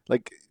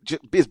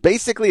is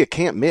basically a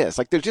can't miss.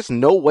 Like there's just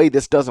no way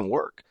this doesn't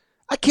work.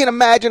 I can't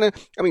imagine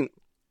it. I mean,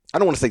 I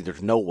don't want to say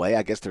there's no way.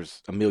 I guess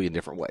there's a million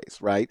different ways,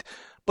 right?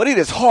 But it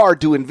is hard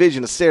to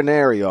envision a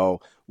scenario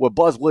where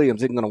Buzz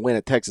Williams isn't going to win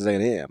at Texas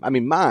A&M. I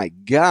mean, my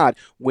God,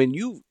 when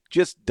you've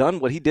just done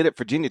what he did at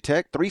Virginia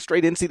Tech, 3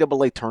 straight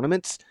NCAA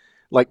tournaments,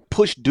 like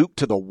pushed Duke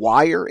to the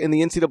wire in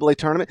the NCAA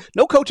tournament.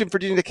 No coach in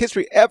Virginia Tech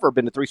history ever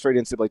been to 3 straight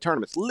NCAA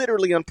tournaments.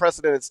 Literally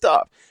unprecedented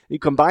stuff. You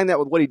combine that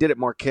with what he did at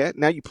Marquette.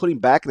 Now you put him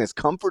back in his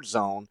comfort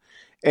zone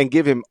and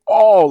give him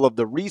all of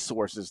the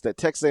resources that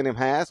Texas A&M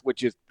has,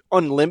 which is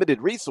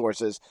unlimited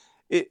resources.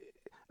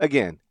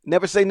 Again,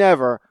 never say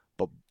never,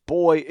 but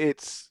boy,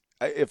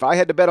 if I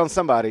had to bet on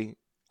somebody,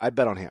 I'd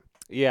bet on him.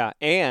 Yeah,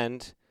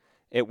 and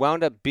it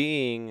wound up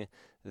being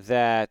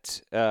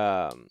that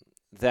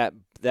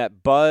that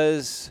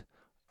Buzz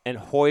and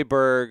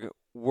Hoiberg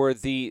were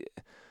the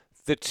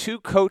 2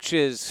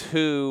 coaches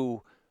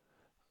who,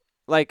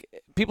 like,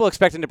 people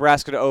expected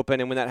Nebraska to open,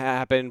 and when that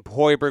happened,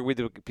 Hoiberg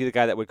would be the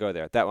guy that would go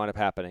there. That wound up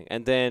happening.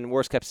 And then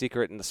worst kept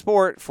secret in the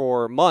sport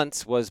for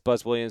months was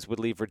Buzz Williams would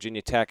leave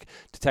Virginia Tech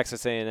to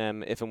Texas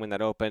A&M if and when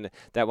that opened.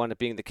 That wound up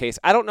being the case.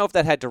 I don't know if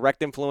that had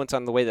direct influence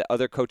on the way that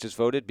other coaches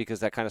voted because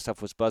that kind of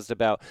stuff was buzzed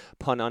about,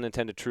 pun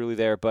unintended truly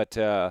there. But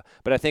I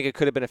think it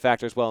could have been a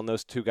factor as well in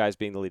those 2 guys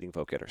being the leading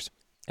vote getters.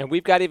 And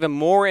we've got even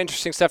more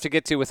interesting stuff to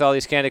get to with all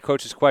these candidate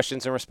coaches'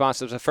 questions and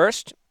responses. But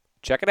first,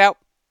 check it out.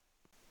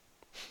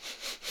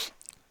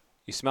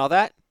 You smell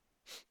that?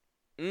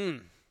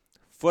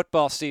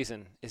 Football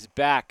season is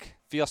back.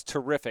 Feels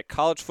terrific.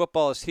 College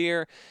football is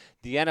here.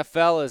 The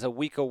NFL is a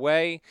week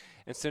away.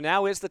 And so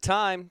now is the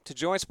time to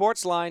join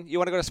Sportsline. You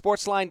want to go to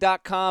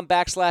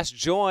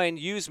sportsline.com/join.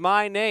 Use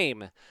my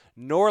name,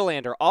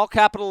 Norlander, all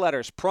capital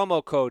letters,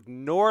 promo code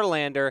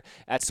Norlander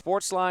at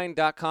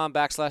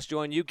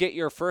sportsline.com/join. You get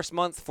your first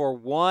month for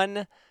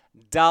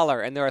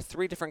 $1. And there are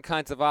 3 different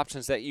kinds of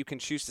options that you can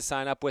choose to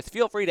sign up with.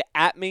 Feel free to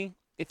 @ me.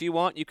 If you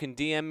want, you can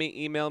DM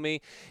me, email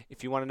me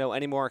if you want to know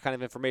any more kind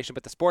of information.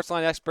 But the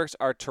Sportsline experts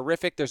are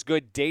terrific. There's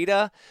good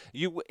data.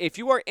 If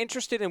you are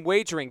interested in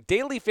wagering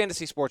daily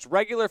fantasy sports,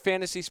 regular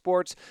fantasy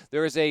sports,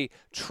 there is a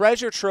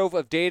treasure trove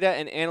of data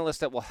and analysts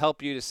that will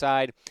help you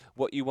decide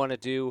what you want to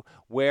do,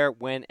 where,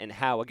 when, and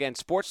how. Again,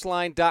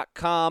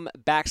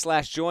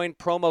 sportsline.com/join,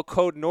 promo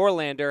code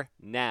Norlander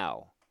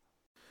now.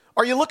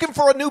 Are you looking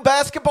for a new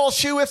basketball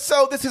shoe? If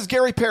so, this is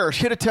Gary Parrish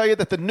here to tell you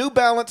that the New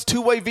Balance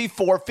 2-Way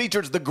V4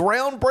 features the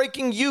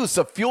groundbreaking use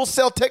of fuel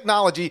cell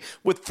technology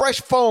with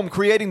fresh foam,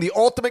 creating the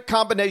ultimate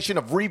combination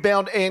of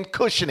rebound and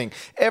cushioning.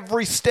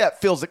 Every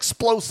step feels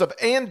explosive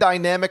and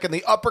dynamic, and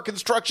the upper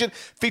construction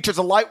features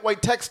a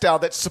lightweight textile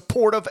that's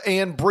supportive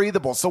and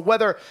breathable. So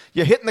whether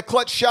you're hitting the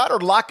clutch shot or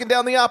locking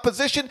down the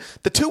opposition,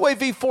 the 2-Way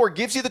V4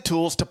 gives you the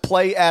tools to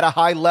play at a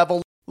high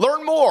level.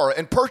 Learn more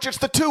and purchase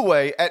the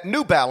 2-Way at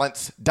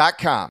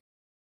newbalance.com.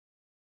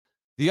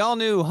 The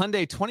all-new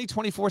Hyundai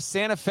 2024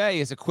 Santa Fe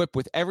is equipped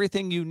with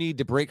everything you need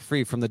to break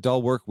free from the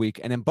dull work week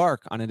and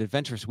embark on an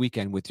adventurous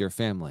weekend with your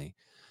family.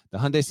 The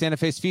Hyundai Santa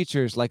Fe's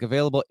features like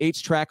available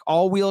H-Track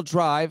all-wheel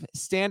drive,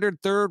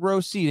 standard third-row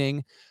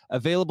seating,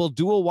 available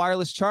dual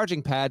wireless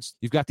charging pads.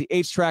 You've got the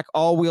H-Track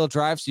all-wheel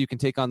drive so you can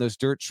take on those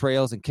dirt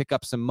trails and kick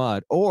up some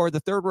mud. Or the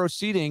third-row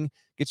seating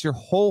gets your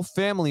whole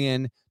family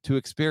in to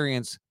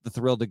experience the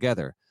thrill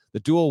together. The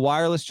dual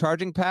wireless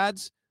charging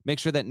pads make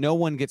sure that no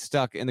one gets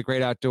stuck in the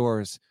great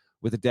outdoors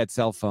with a dead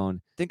cell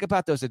phone. Think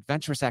about those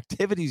adventurous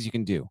activities you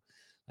can do.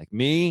 Like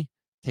me,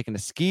 taking a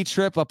ski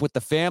trip up with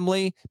the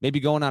family, maybe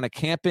going on a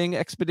camping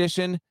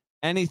expedition,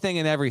 anything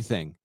and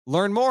everything.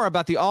 Learn more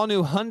about the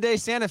all-new Hyundai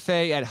Santa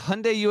Fe at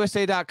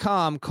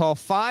HyundaiUSA.com. Call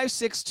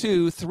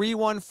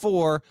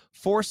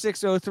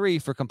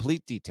 562-314-4603 for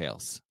complete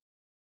details.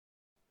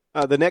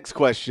 The next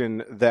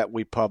question that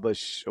we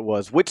published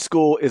was, which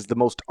school is the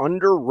most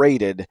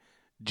underrated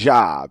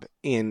job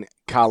in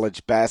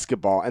college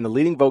basketball? And the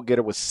leading vote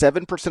getter was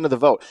 7% of the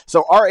vote.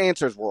 So our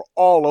answers were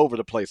all over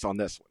the place on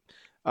this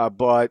one.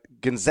 But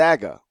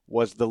Gonzaga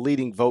was the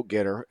leading vote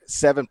getter,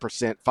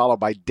 7%,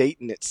 followed by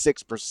Dayton at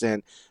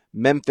 6%.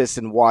 Memphis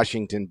and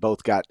Washington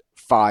both got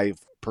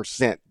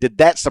 5%. Did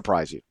that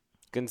surprise you?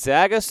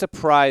 Gonzaga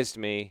surprised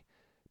me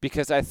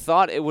because I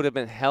thought it would have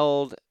been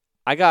held.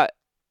 I can't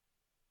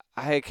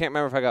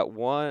remember if I got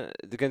one.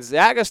 The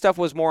Gonzaga stuff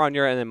was more on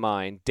your end than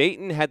mine.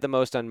 Dayton had the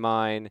most on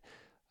mine.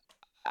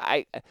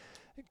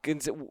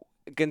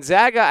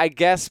 Gonzaga, I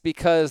guess,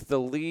 because the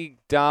league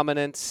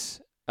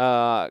dominance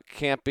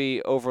can't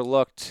be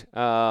overlooked.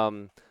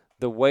 The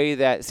way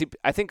that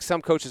I think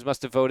some coaches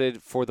must have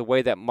voted for the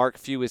way that Mark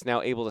Few is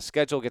now able to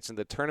schedule, gets in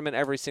the tournament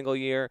every single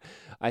year.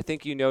 I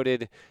think you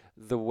noted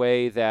the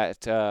way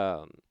that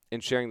in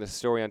sharing the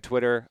story on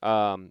Twitter,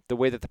 the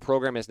way that the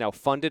program is now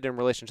funded in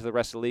relation to the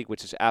rest of the league,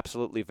 which is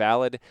absolutely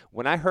valid.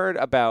 When I heard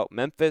about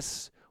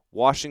Memphis,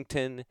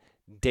 Washington,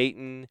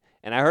 Dayton,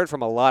 and I heard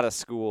from a lot of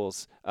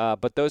schools,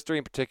 but those three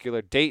in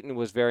particular, Dayton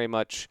was very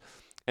much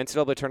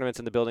NCAA tournaments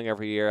in the building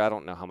every year. I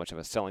don't know how much of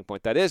a selling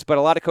point that is, but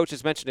a lot of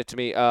coaches mentioned it to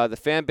me. The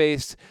fan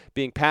base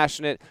being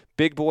passionate,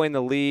 big boy in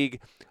the league,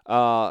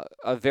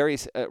 a very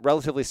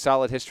relatively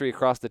solid history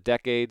across the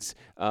decades.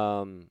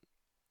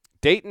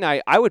 Dayton,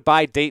 I would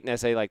buy Dayton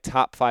as a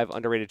top 5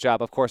 underrated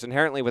job. Of course,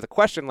 inherently with a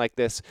question like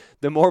this,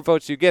 the more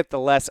votes you get, the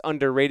less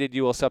underrated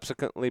you will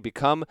subsequently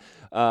become.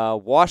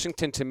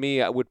 Washington, to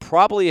me, would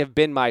probably have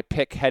been my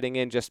pick heading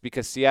in, just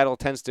because Seattle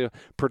tends to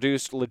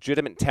produce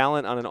legitimate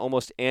talent on an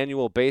almost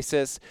annual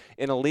basis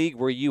in a league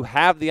where you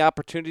have the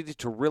opportunity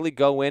to really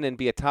go in and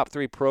be a top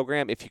 3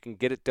 program if you can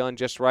get it done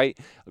just right.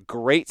 A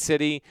great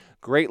city,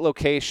 great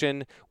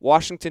location.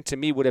 Washington, to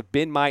me, would have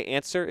been my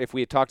answer if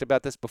we had talked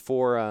about this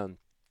before,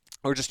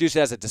 or just used it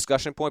as a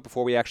discussion point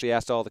before we actually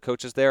asked all the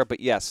coaches there.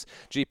 But yes,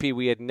 GP,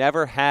 we had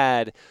never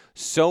had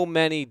so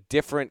many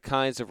different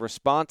kinds of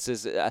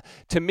responses.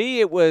 To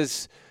me, it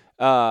was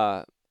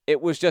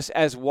just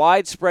as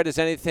widespread as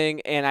anything,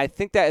 and I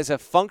think that is a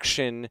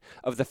function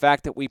of the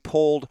fact that we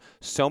polled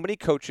so many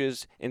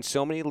coaches in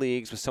so many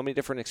leagues with so many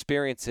different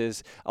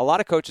experiences. A lot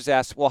of coaches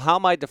asked, well, how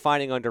am I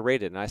defining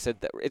underrated? And I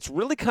said, it's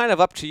really kind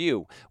of up to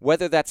you,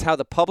 whether that's how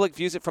the public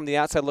views it from the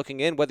outside looking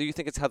in, whether you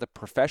think it's how the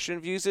profession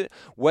views it,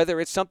 whether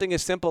it's something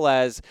as simple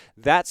as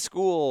that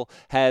school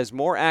has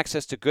more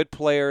access to good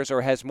players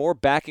or has more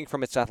backing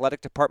from its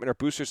athletic department or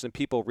boosters than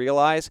people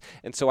realize.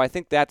 And so I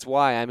think that's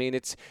why. I mean,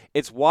 it's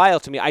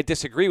wild to me. I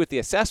disagree with the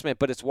assessment,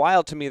 but it's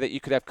wild to me that you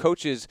could have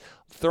coaches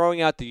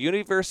throwing out the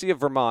University of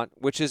Vermont,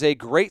 which is a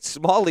great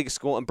small league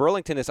school, and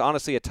Burlington is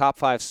honestly a top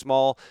 5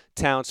 small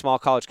town, small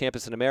college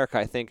campus in America,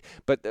 I think.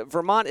 But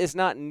Vermont is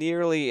not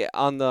nearly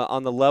on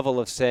the level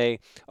of, say,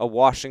 a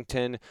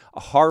Washington, a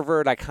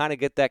Harvard. I kind of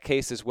get that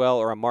case as well,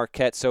 or a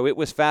Marquette. So it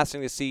was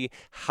fascinating to see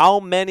how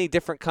many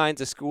different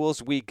kinds of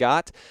schools we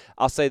got.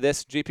 I'll say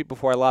this, GP,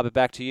 before I lob it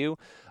back to you.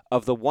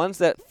 Of the ones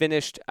that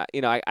finished,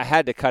 I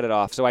had to cut it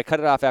off. So I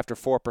cut it off after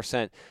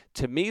 4%.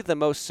 To me, the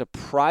most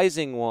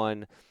surprising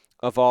one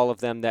of all of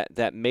them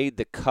that made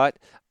the cut,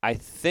 I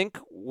think,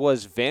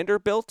 was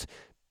Vanderbilt,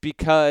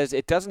 because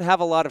it doesn't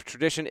have a lot of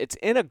tradition. It's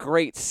in a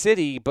great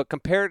city, but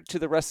compared to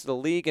the rest of the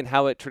league and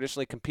how it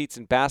traditionally competes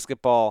in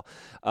basketball,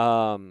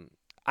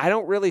 I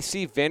don't really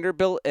see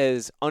Vanderbilt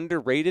as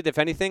underrated. If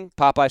anything,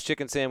 Popeye's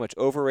chicken sandwich,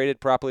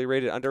 overrated, properly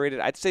rated, underrated.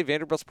 I'd say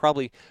Vanderbilt's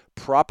probably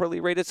properly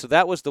rated. So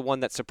that was the one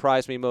that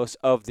surprised me most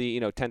of the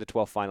 10 to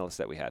 12 finalists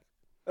that we had.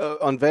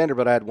 On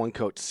Vanderbilt, I had one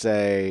coach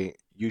say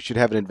you should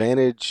have an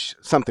advantage,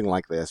 something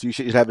like this. You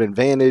should have an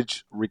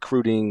advantage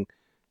recruiting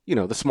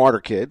the smarter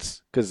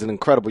kids because it's an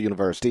incredible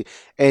university.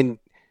 And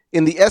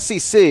in the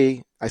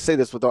SEC, I say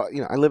this with all,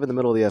 I live in the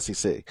middle of the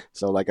SEC.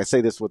 So like I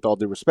say this with all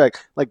due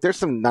respect, like there's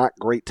some not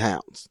great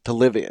towns to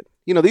live in.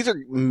 These are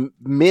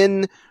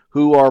men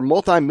who are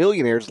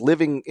multimillionaires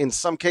living in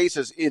some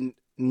cases in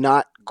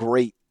not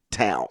great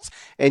towns.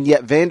 And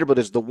yet Vanderbilt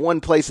is the one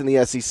place in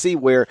the SEC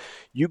where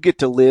you get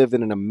to live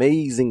in an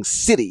amazing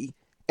city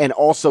and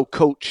also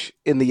coach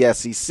in the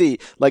SEC.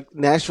 Like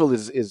Nashville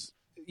is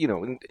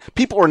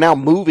people are now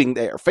moving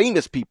there,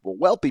 famous people,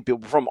 wealthy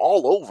people from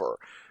all over,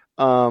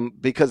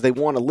 because they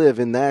want to live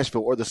in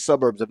Nashville or the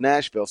suburbs of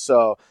Nashville.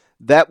 So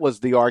that was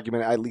the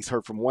argument I at least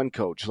heard from one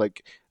coach.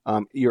 Like,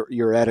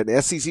 you're at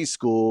an SEC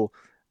school,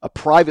 a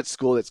private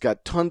school that's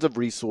got tons of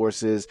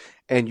resources,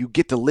 and you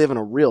get to live in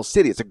a real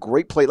city. It's a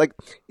great place. Like,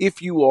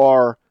 if you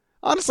are,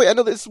 honestly, I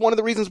know this is one of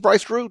the reasons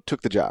Bryce Drew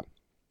took the job.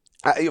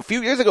 A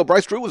few years ago,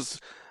 Bryce Drew was,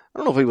 I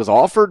don't know if he was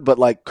offered, but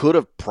like could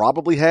have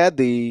probably had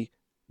the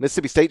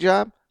Mississippi State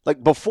job,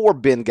 like before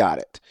Ben got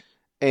it.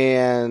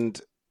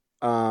 And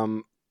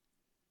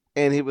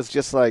he was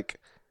just like,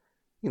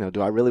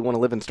 do I really want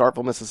to live in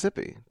Starkville,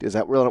 Mississippi? Is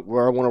that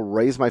where I want to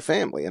raise my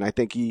family? And I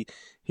think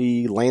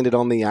he landed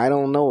on the I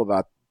don't know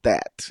about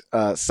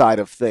that side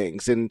of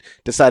things and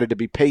decided to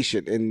be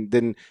patient. And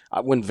then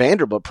when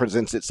Vanderbilt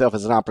presents itself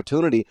as an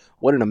opportunity,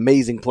 what an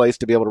amazing place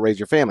to be able to raise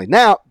your family.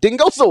 Now, didn't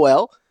go so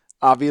well,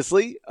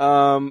 obviously,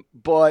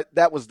 but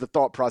that was the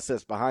thought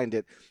process behind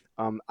it.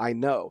 I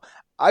know.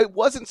 I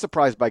wasn't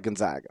surprised by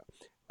Gonzaga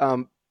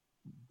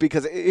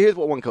because here's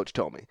what one coach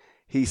told me.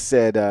 He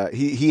said,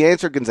 he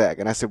answered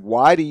Gonzaga, and I said,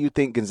 why do you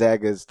think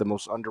Gonzaga is the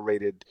most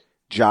underrated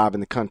job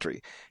in the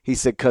country? He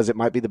said, because it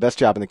might be the best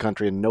job in the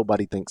country, and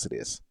nobody thinks it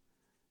is.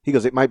 He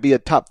goes, it might be a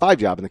top 5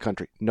 job in the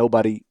country.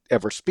 Nobody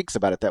ever speaks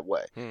about it that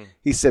way.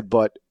 He said,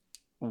 but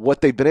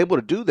what they've been able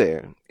to do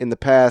there in the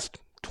past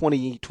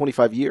 20,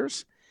 25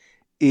 years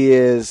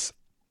is,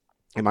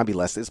 it might be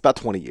less, it's about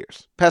 20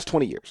 years, past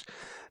 20 years.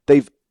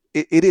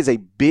 It is a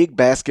big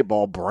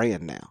basketball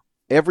brand now.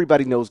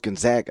 Everybody knows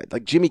Gonzaga.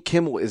 Like Jimmy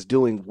Kimmel is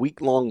doing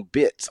week-long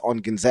bits on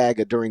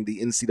Gonzaga during the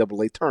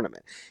NCAA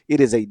tournament. It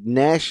is a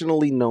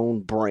nationally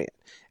known brand,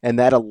 and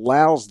that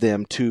allows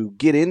them to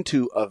get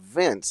into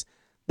events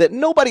that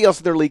nobody else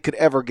in their league could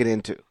ever get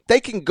into. They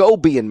can go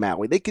be in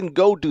Maui. They can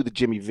go do the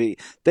Jimmy V.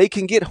 They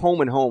can get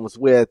home and homes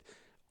with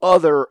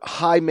other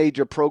high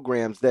major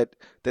programs that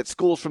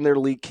schools from their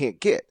league can't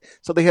get.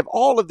 So they have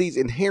all of these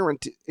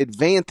inherent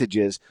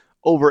advantages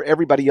over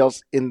everybody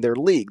else in their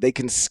league. They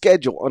can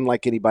schedule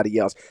unlike anybody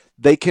else.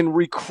 They can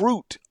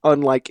recruit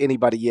unlike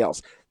anybody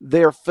else.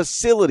 Their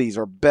facilities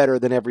are better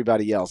than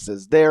everybody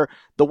else's. The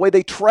way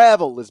they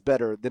travel is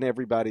better than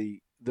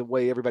the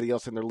way everybody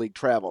else in their league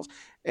travels.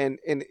 And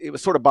it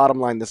was sort of bottom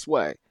line this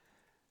way.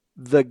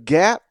 The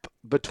gap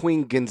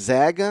between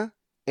Gonzaga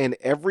and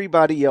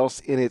everybody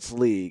else in its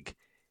league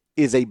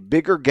is a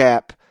bigger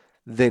gap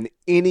than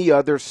any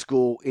other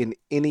school in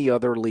any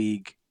other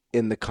league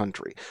in the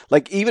country.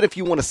 Like, even if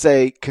you want to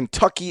say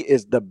Kentucky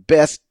is the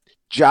best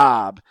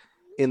job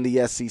in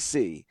the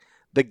SEC,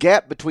 the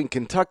gap between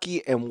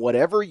Kentucky and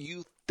whatever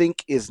you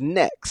think is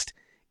next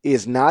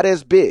is not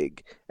as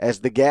big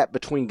as the gap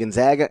between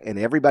Gonzaga and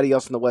everybody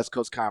else in the West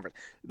Coast Conference.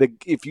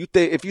 If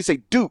you say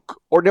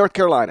Duke or North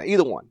Carolina,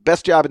 either one,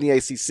 best job in the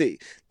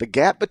ACC, the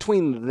gap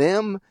between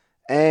them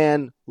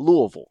and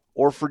Louisville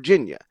or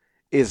Virginia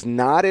is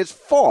not as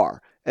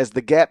far as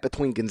the gap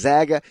between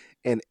Gonzaga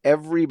and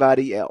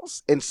everybody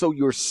else. And so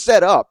you're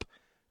set up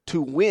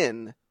to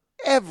win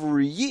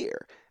every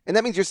year. And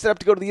that means you're set up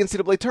to go to the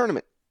NCAA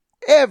tournament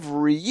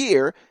every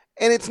year.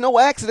 And it's no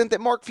accident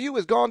that Mark Few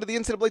has gone to the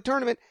NCAA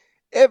tournament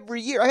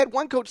every year. I had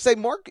one coach say,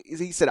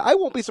 he said, I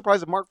won't be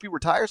surprised if Mark Few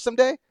retires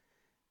someday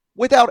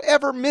without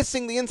ever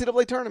missing the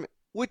NCAA tournament,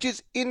 which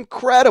is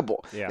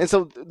incredible. Yeah. And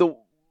so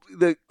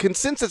the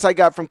consensus I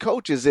got from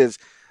coaches is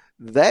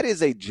that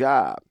is a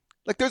job.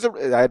 Like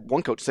I had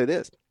one coach say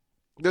this.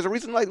 There's a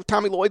reason why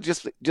Tommy Lloyd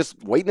just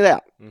waiting it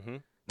out. Mm-hmm.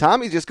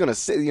 Tommy's just going to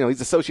sit,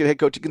 he's associate head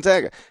coach at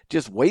Gonzaga.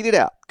 Just wait it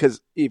out. Because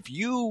if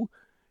you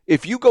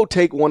go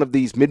take one of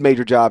these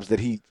mid-major jobs that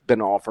he's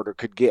been offered or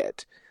could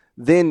get,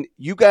 then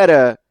you got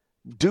to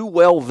do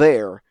well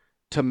there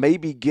to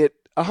maybe get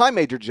a high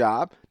major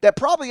job that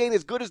probably ain't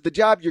as good as the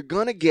job you're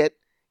going to get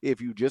if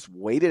you just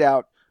wait it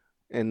out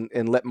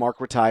and let Mark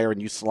retire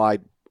and you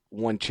slide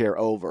one chair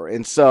over.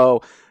 And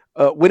so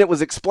when it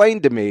was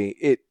explained to me,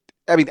 it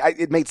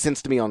made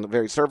sense to me on the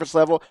very surface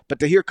level, but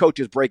to hear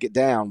coaches break it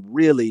down,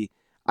 really,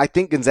 I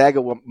think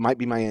Gonzaga might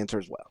be my answer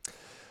as well.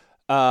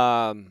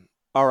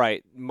 All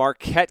right.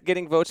 Marquette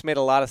getting votes made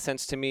a lot of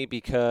sense to me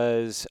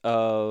because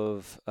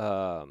of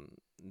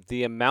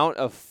the amount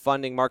of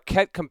funding.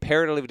 Marquette,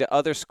 comparatively to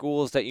other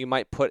schools that you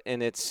might put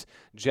in its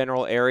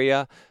general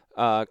area,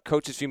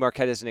 Coaches view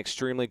Marquette as an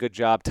extremely good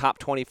job, top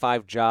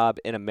 25 job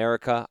in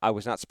America. I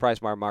was not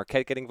surprised by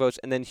Marquette getting votes.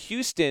 And then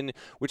Houston,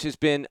 which has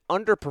been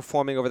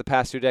underperforming over the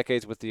past 2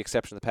 decades with the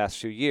exception of the past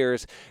few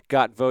years,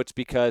 got votes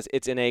because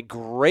it's in a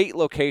great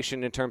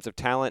location in terms of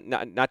talent,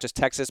 not just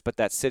Texas, but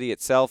that city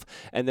itself.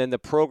 And then the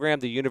program,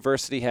 the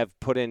university have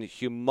put in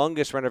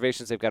humongous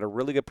renovations. They've got a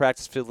really good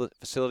practice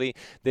facility.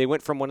 They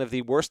went from one of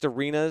the worst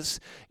arenas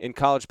in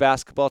college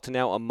basketball to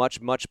now a much,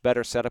 much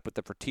better setup with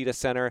the Fertitta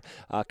Center.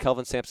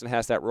 Kelvin Sampson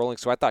has that rolling.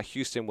 So I thought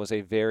Houston was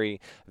a very,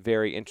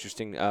 very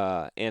interesting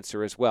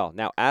answer as well.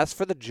 Now, as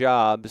for the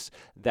jobs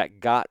that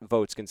got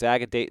votes,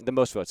 the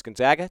most votes,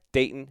 Gonzaga,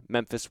 Dayton,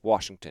 Memphis,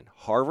 Washington,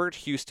 Harvard,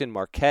 Houston,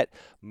 Marquette,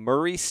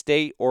 Murray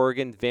State,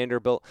 Oregon,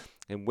 Vanderbilt,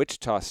 and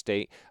Wichita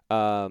State.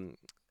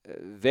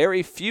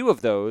 Very few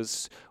of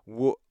those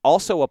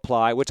also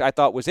apply, which I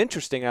thought was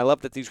interesting. I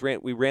love that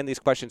we ran these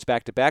questions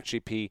back to back,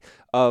 GP,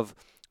 of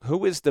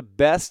who is the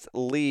best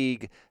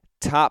league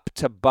top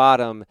to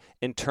bottom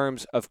in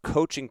terms of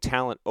coaching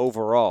talent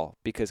overall,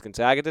 because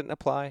Gonzaga didn't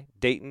apply,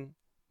 Dayton,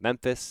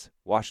 Memphis,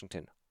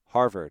 Washington,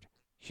 Harvard,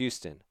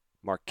 Houston,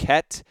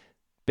 Marquette,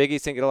 Big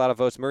East didn't get a lot of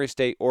votes, Murray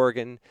State,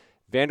 Oregon,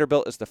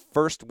 Vanderbilt is the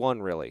first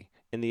one really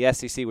in the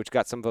SEC which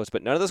got some votes,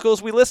 but none of the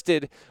schools we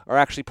listed are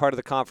actually part of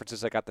the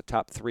conferences that got the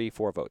top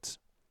 3-4 votes.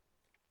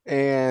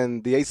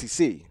 And the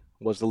ACC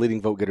was the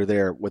leading vote getter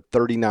there with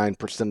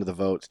 39% of the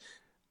votes.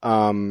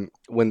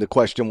 When the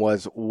question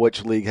was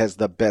which league has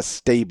the best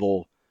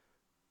stable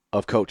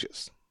of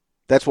coaches.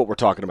 That's what we're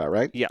talking about,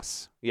 right?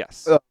 Yes.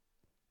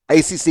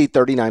 ACC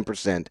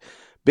 39%,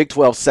 Big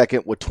 12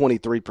 second with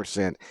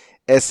 23%,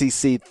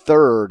 SEC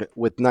third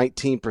with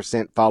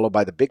 19%, followed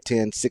by the Big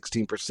 10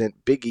 16%,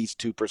 Big East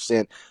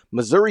 2%,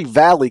 Missouri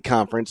Valley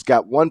Conference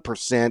got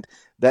 1%.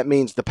 That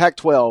means the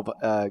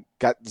Pac-12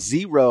 got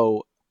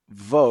 0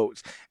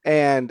 votes.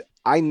 And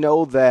I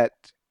know that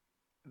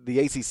the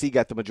ACC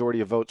got the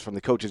majority of votes from the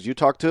coaches you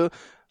talked to.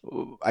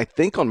 I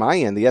think on my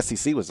end, the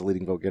SEC was the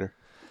leading vote getter.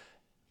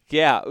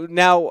 Yeah.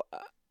 Now,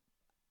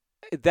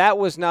 that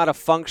was not a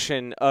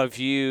function of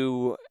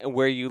you,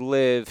 where you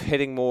live,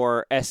 hitting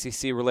more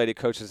SEC-related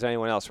coaches than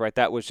anyone else, right?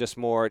 That was just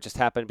more, it just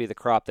happened to be the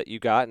crop that you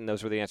got, and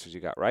those were the answers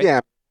you got, right?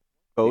 Yeah.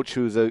 Coach,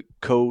 who's a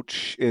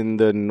coach in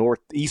the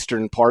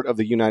northeastern part of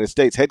the United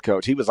States, head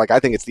coach, he was like, I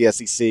think it's the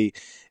SEC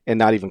and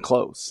not even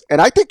close. And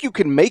I think you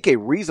can make a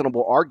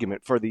reasonable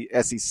argument for the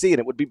SEC, and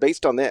it would be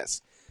based on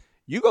this.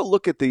 You go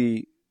look at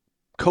the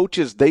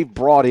coaches they've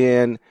brought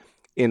in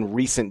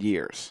recent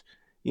years,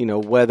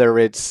 whether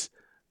it's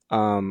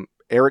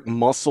Eric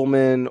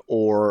Musselman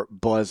or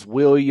Buzz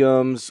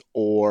Williams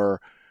or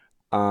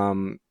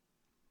I'm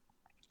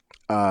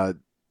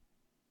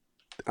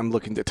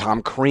looking to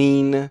Tom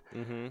Crean,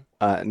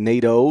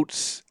 Nate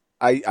Oates.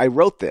 I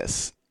wrote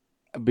this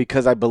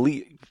because I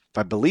believe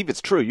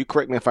it's true. You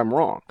correct me if I'm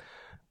wrong.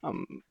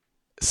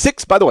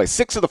 6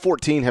 of the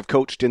 14 have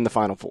coached in the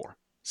Final Four.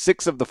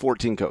 6 of the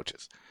 14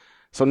 coaches.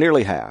 So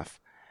nearly half.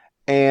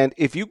 And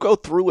if you go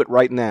through it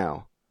right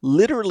now,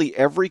 literally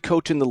every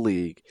coach in the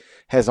league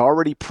has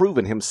already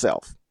proven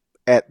himself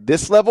at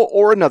this level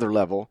or another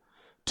level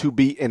to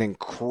be an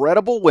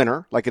incredible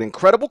winner, like an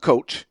incredible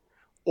coach,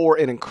 or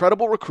an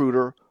incredible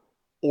recruiter,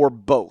 or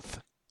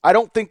both. I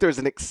don't think there's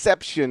an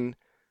exception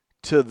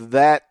to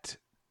that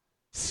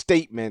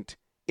statement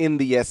in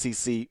the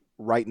SEC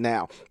right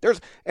now.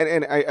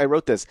 I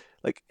wrote this,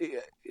 like,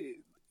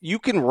 you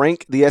can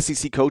rank the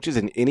SEC coaches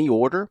in any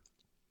order,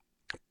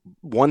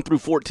 1 through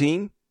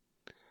 14,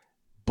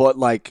 but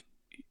like,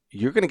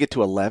 you're going to get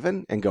to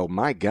 11 and go,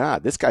 my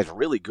God, this guy's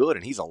really good,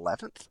 and he's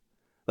 11th.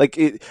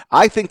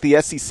 I think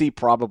the SEC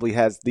probably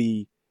has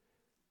the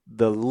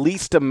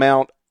least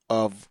amount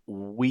of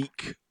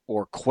weak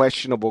or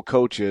questionable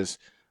coaches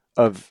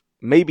of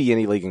maybe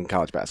any league in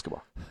college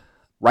basketball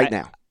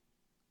now.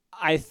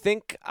 I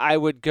think I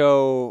would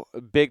go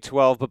Big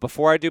 12, but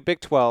before I do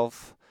Big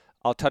 12,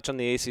 I'll touch on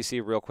the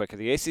ACC real quick.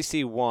 The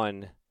ACC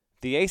won.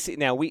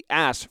 Now, we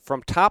asked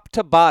from top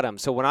to bottom.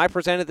 So when I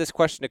presented this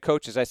question to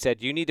coaches, I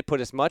said, you need to put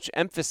as much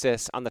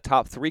emphasis on the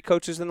top 3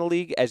 coaches in the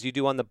league as you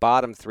do on the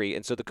bottom 3.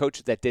 And so the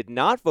coaches that did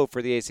not vote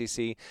for the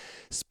ACC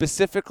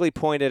specifically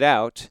pointed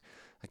out,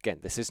 again,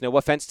 this is no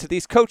offense to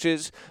these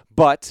coaches,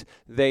 but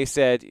they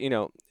said,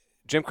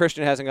 Jim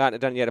Christian hasn't gotten it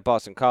done yet at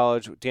Boston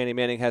College. Danny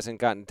Manning hasn't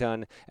gotten it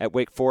done at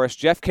Wake Forest.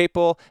 Jeff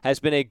Capel has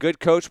been a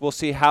good coach. We'll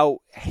see how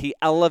he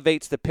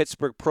elevates the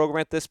Pittsburgh program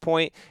at this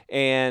point.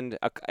 And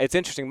it's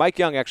interesting. Mike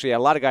Young, actually, a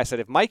lot of guys said,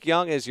 if Mike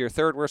Young is your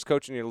 3rd worst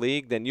coach in your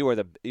league, then you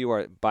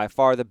are by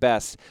far the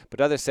best. But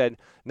others said,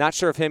 not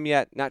sure of him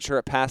yet, not sure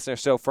of Pastner.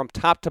 So from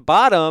top to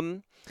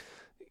bottom,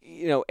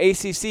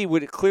 ACC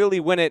would clearly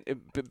win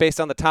it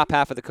based on the top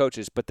half of the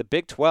coaches. But the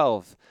Big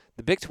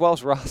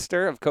 12's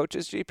roster of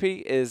coaches,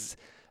 GP, is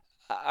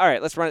all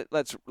right. Let's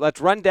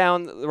run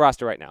down the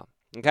roster right now.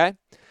 Okay,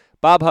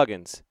 Bob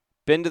Huggins,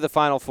 been to the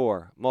Final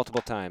Four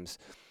multiple times.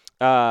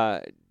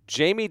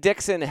 Jamie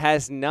Dixon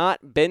has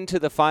not been to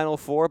the Final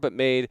Four, but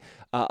made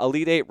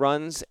Elite Eight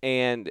runs,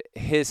 and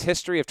his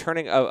history of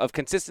turning of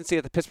consistency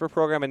at the Pittsburgh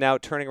program and now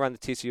turning around the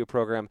TCU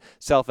program,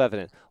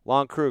 self-evident.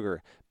 Lon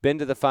Kruger, been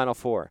to the Final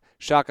Four.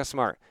 Shaka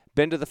Smart,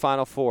 been to the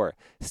Final Four.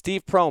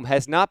 Steve Prohm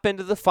has not been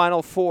to the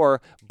Final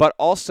Four, but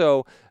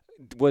also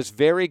was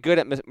very good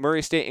at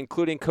Murray State,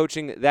 including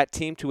coaching that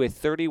team to a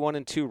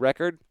 31-2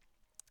 record.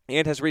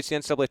 And has reached the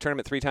NCAA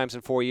tournament 3 times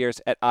in 4 years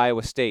at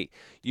Iowa State.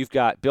 You've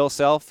got Bill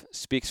Self,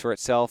 speaks for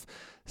itself.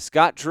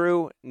 Scott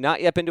Drew,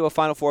 not yet been to a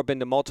Final Four, been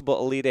to multiple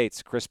Elite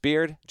Eights. Chris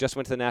Beard, just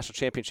went to the national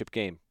championship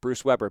game.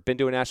 Bruce Weber, been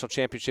to a national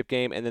championship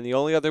game. And then the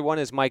only other one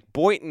is Mike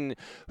Boynton,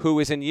 who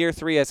is in year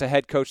 3 as a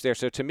head coach there.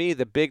 So to me,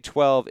 the Big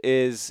 12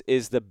 is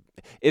the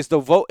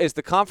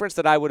conference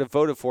that I would have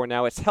voted for.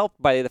 Now, it's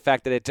helped by the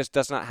fact that it just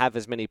does not have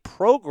as many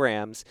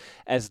programs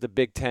as the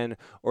Big 10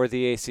 or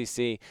the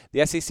ACC.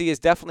 The SEC is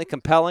definitely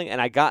compelling, and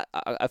I got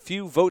a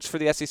few votes for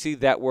the SEC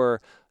that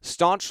were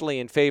staunchly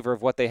in favor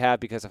of what they have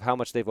because of how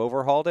much they've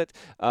overhauled it.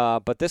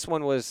 But this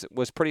one was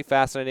pretty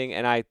fascinating,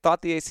 and I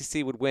thought the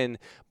ACC would win,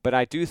 but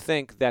I do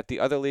think that the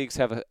other leagues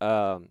have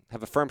a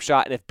firm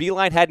shot. And if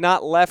Beeline had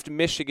not left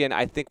Michigan,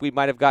 I think we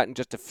might have gotten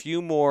just a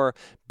few more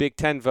Big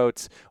Ten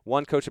votes.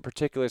 One coach in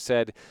particular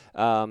said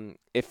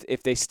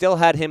if they still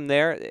had him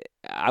there,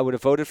 I would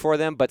have voted for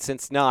them. But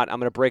since not, I'm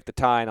going to break the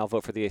tie, and I'll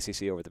vote for the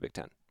ACC over the Big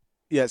Ten.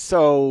 Yeah,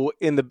 so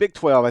in the Big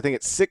 12, I think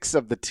it's 6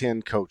 of the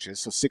 10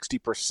 coaches, so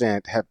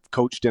 60% have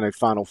coached in a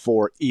Final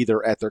Four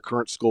either at their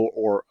current school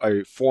or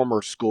a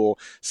former school,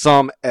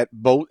 some at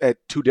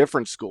 2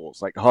 different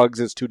schools. Like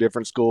Huggs is 2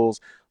 different schools,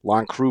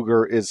 Lon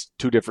Kruger is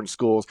 2 different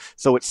schools.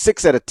 So it's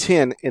 6 out of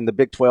 10 in the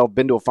Big 12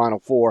 been to a Final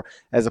Four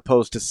as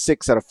opposed to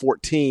 6 out of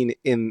 14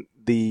 in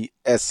the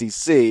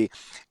SEC.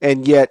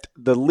 And yet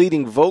the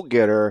leading vote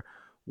getter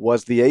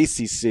was the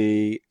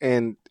ACC,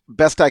 and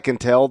best I can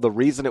tell, the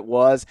reason it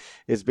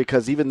is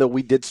because even though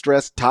we did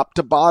stress top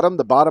to bottom,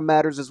 the bottom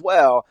matters as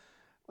well.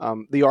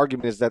 The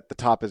argument is that the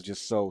top is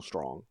just so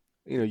strong.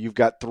 You've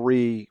got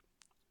 3,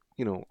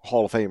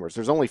 Hall of Famers.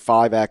 There's only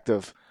 5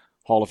 active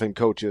Hall of Fame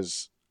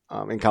coaches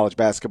in college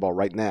basketball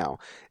right now,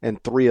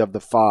 and 3 of the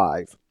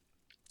 5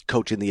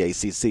 coach in the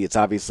ACC. It's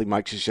obviously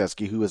Mike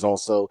Krzyzewski, who is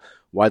also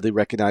widely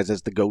recognized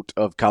as the GOAT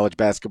of college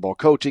basketball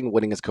coaching,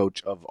 winning as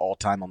coach of all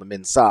time on the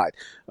men's side.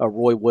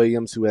 Roy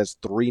Williams, who has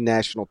 3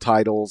 national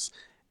titles,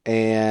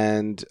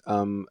 and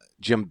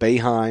Jim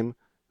Boeheim,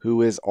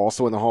 who is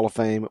also in the Hall of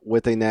Fame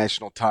with a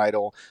national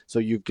title. So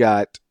you've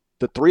got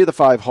the 3 of the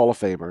 5 Hall of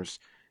Famers.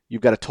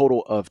 You've got a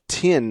total of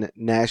 10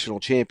 national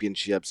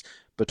championships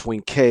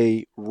between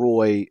Kay,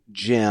 Roy,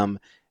 Jim,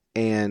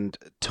 and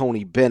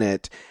Tony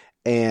Bennett.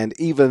 And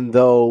even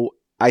though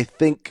I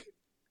think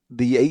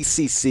the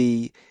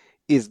ACC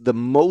is the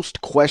most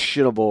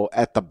questionable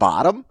at the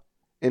bottom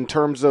in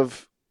terms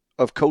of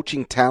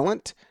coaching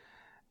talent,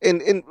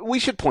 and we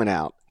should point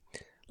out,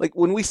 like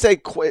when we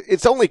say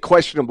it's only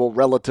questionable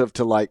relative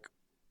to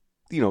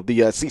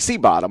the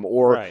SEC bottom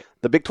or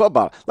the Big 12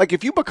 bottom. Like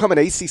if you become an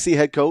ACC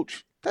head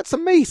coach, that's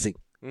amazing.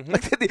 Mm-hmm.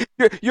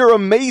 Like, you're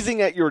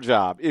amazing at your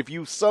job if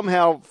you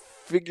somehow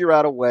figure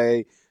out a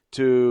way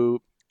to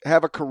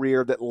have a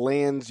career that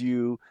lands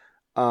you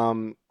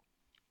in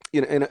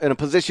a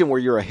position where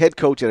you're a head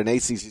coach at an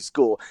ACC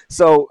school.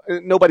 So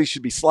nobody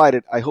should be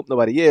slighted. I hope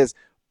nobody is.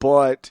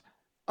 But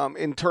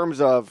in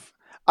terms of,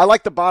 I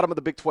like the bottom of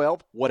the Big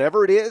 12,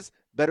 whatever it is,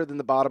 better than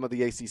the bottom of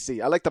the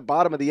ACC. I like the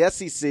bottom of the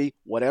SEC,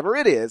 whatever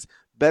it is,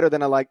 better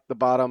than I like the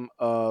bottom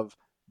of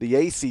the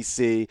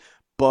ACC.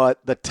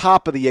 But the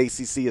top of the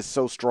ACC is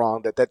so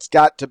strong that that's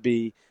got to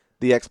be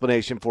the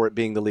explanation for it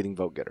being the leading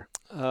vote getter.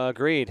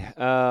 Agreed.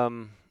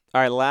 All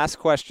right, last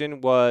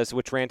question was,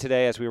 which ran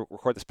today as we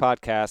record this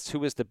podcast,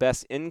 who is the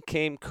best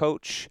in-game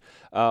coach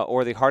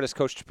or the hardest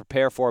coach to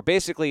prepare for?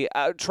 Basically,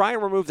 try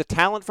and remove the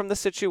talent from the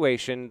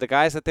situation, the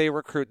guys that they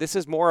recruit. This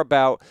is more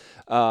about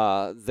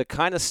the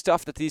kind of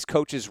stuff that these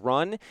coaches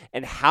run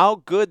and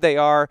how good they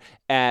are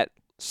at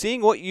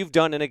seeing what you've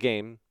done in a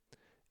game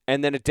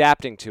and then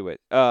adapting to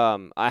it.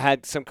 I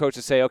had some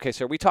coaches say, okay,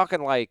 so are we talking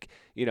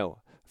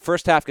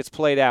first half gets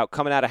played out,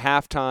 coming out of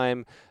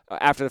halftime,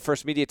 after the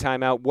first media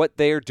timeout, what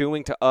they're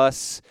doing to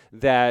us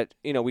that,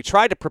 we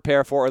tried to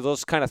prepare for, or they'll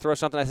just kind of throw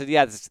something. I said,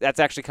 yeah, that's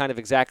actually kind of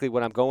exactly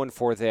what I'm going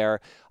for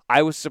there.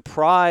 I was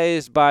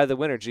surprised by the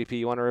winner. GP,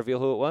 you want to reveal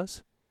who it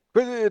was?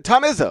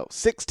 Tom Izzo,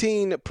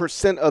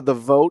 16% of the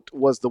vote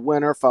was the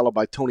winner, followed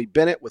by Tony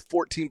Bennett with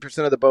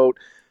 14% of the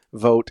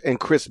vote, and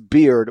Chris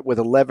Beard with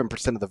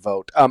 11% of the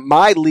vote.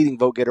 My leading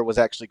vote getter was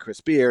actually Chris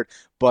Beard,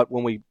 but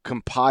when we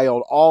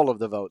compiled all of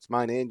the votes,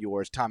 mine and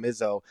yours, Tom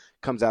Izzo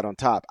comes out on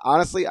top.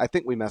 Honestly, I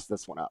think we messed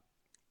this one up.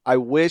 I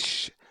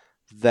wish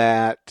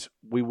that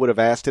we would have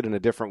asked it in a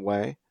different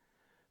way,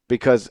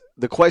 because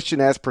the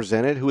question as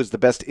presented, who is the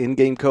best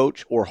in-game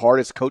coach or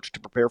hardest coach to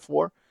prepare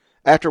for,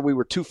 after we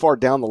were too far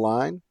down the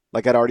line,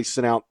 like I'd already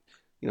sent out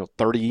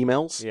 30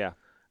 emails. Yeah.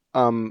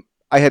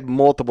 I had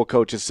multiple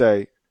coaches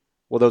say,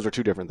 well, those are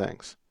 2 different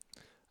things.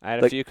 I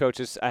had a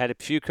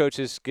few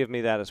coaches give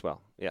me that as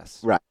well. Yes.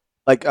 Right.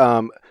 Like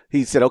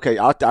he said, okay,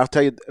 I'll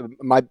tell you,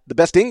 the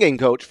best in-game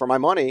coach for my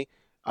money,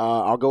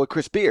 I'll go with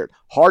Chris Beard.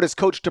 Hardest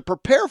coach to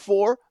prepare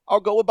for, I'll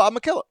go with Bob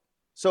McKillop.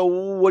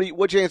 So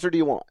which answer do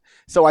you want?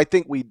 So I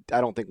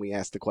don't think we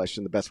asked the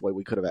question the best way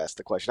we could have asked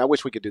the question. I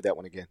wish we could do that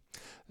one again.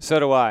 So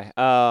do I.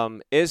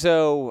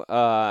 Izzo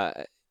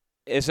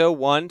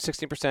won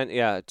 16%.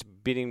 Yeah, it's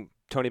beating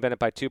Tony Bennett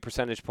by 2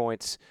 percentage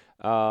points.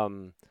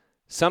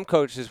 Some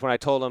coaches, when I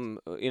told them,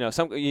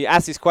 you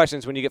ask these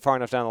questions when you get far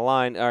enough down the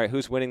line. All right,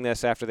 who's winning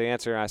this after the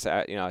answer? And I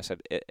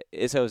said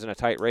Izzo's in a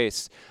tight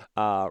race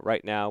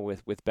right now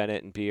with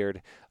Bennett and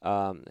Beard.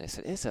 I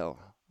said Izzo.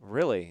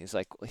 Really? He's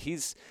like,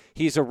 he's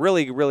a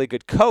really, really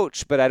good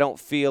coach, but I don't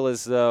feel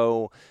as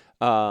though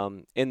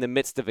in the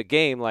midst of a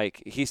game,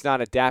 like he's not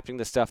adapting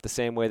the stuff the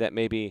same way that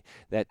maybe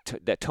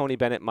that Tony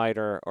Bennett might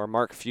or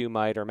Mark Few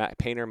might or Matt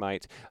Painter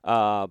might.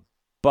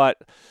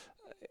 But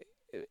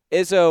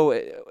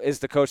Izzo is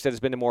the coach that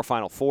has been to more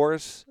Final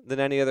Fours than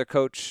any other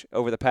coach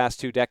over the past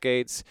 2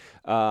 decades.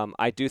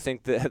 I do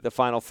think that the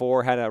Final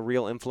Four had a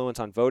real influence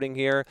on voting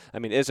here. I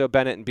mean, Izzo,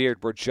 Bennett, and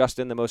Beard were just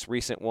in the most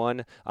recent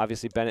one.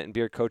 Obviously, Bennett and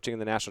Beard coaching in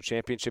the national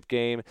championship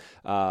game.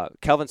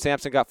 Kelvin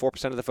Sampson got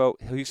 4% of the vote.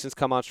 Houston's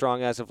come on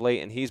strong as of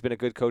late, and he's been a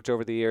good coach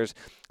over the years.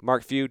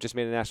 Mark Few just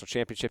made a national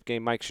championship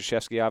game. Mike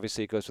Krzyzewski,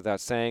 obviously, goes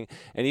without saying.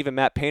 And even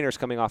Matt Painter's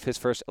coming off his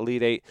first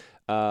Elite Eight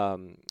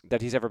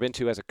that he's ever been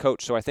to as a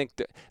coach. So I think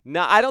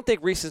I don't think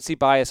recency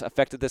bias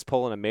affected this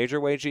poll in a major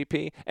way,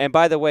 GP. And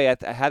by the way, I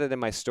had it in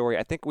my story.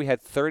 I think we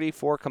had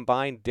 34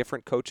 combined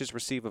different coaches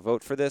receive a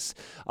vote for this.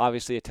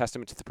 Obviously a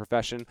testament to the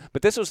profession.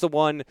 But this was the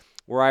one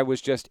where I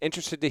was just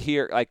interested to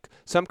hear, like,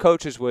 some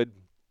coaches would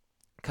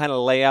kind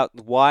of lay out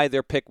why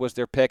their pick was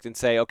their pick and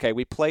say, okay,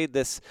 we played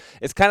this.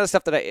 It's kind of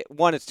stuff that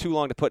one, it's too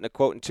long to put in a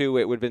quote, and two,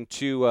 it would have been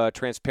too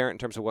transparent in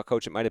terms of what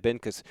coach it might have been,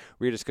 because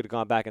we just could have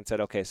gone back and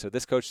said, okay, so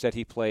this coach said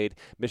he played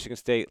Michigan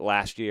State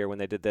last year when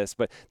they did this,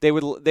 but they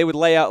would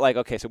lay out like,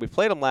 okay, so we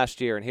played them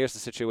last year and here's the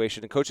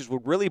situation, and coaches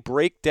would really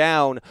break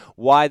down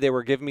why they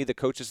were giving me the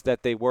coaches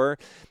that they were.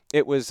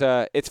 It was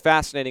it's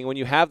fascinating when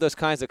you have those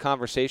kinds of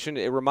conversation.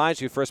 It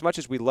reminds you, for as much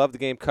as we love the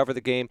game, cover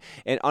the game,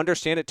 and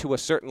understand it to a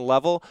certain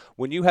level,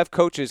 when you have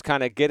coaches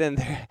kind of get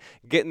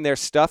in their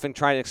stuff and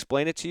try and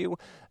explain it to you,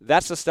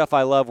 that's the stuff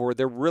I love, where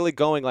they're really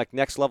going like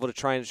next level to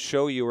try and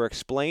show you or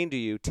explain to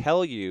you,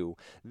 tell you,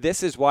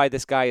 this is why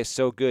this guy is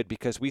so good,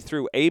 because we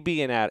threw A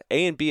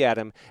and B at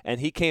him, and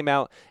he came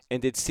out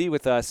and did C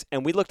with us,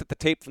 and we looked at the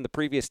tape from the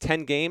previous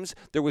 10 games.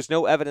 There was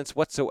no evidence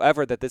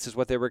whatsoever that this is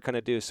what they were going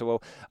to do.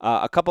 So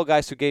a couple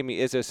guys who gave me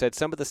Izzo said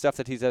some of the stuff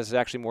that he does is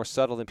actually more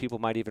subtle than people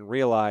might even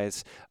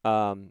realize.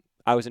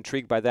 I was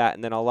intrigued by that,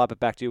 and then I'll lob it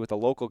back to you with a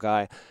local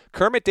guy.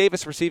 Kermit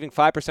Davis receiving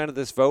 5% of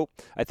this vote.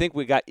 I think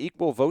we got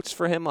equal votes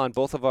for him on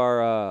both of the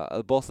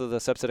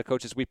subset of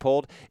coaches we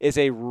polled. Is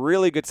a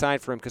really good sign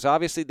for him, because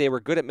obviously they were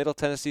good at Middle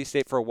Tennessee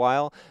State for a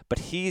while, but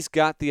he's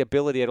got the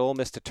ability at Ole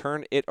Miss to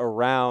turn it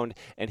around,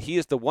 and he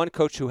is the one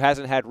coach who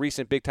hasn't had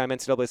recent big-time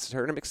NCAA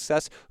tournament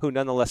success who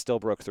nonetheless still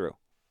broke through.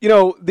 You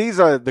know, these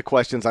are the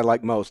questions I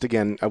like most.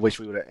 Again, I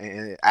wish we would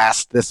have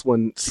asked this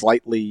one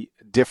slightly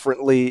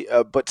differently,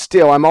 but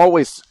still, I'm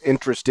always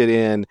interested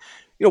in,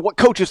 what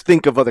coaches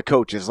think of other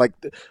coaches. Like,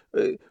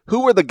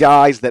 who are the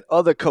guys that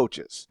other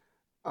coaches,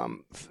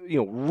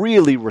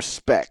 really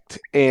respect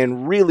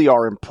and really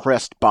are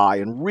impressed by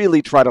and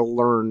really try to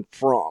learn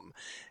from?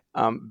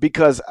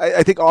 Because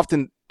I think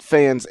often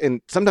fans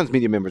and sometimes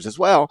media members as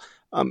well,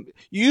 you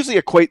usually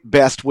equate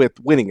best with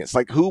winningest.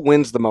 Like, who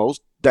wins the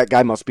most? That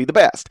guy must be the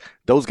best.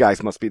 Those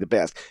guys must be the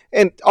best.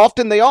 And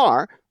often they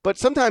are, but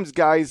sometimes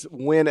guys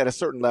win at a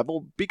certain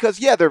level because,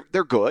 yeah,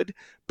 they're good,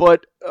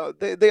 but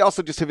they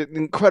also just have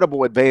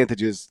incredible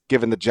advantages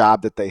given the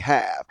job that they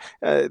have.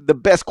 The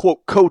best,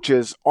 quote,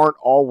 coaches aren't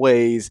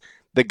always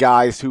the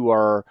guys who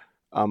are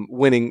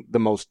winning the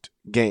most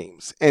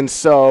games. And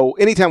so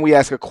anytime we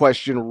ask a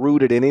question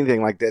rooted in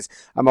anything like this,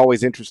 I'm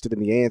always interested in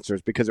the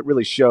answers, because it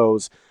really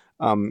shows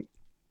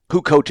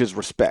who coaches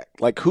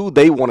respect, like who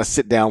they want to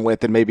sit down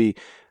with and maybe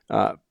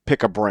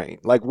pick a brain.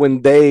 Like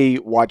when they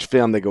watch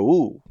film, they go,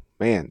 ooh,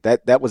 man,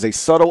 that was a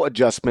subtle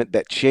adjustment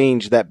that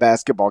changed that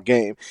basketball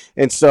game.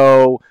 And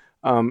so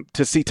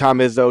to see Tom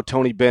Izzo,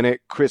 Tony Bennett,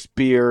 Chris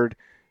Beard,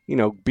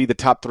 be the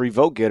top 3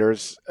 vote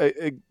getters,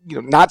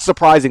 not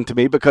surprising to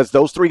me, because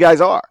those 3 guys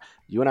are.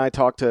 You and I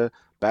talk to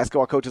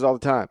basketball coaches all the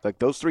time. Like,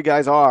 those 3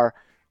 guys are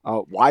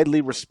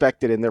widely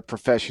respected in their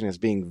profession as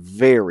being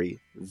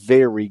very,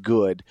 very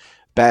good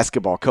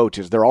basketball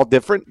coaches. They're all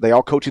different. They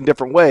all coach in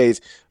different ways,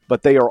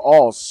 but they are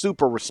all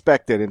super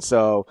respected. And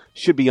so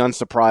should be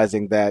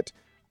unsurprising that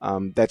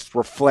that's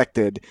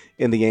reflected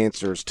in the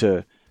answers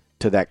to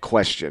that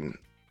question.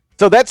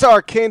 So that's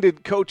our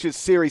Candid Coaches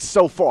series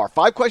so far.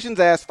 5 questions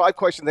asked, 5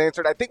 questions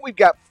answered. I think we've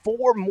got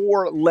 4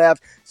 more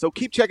left. So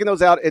keep checking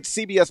those out at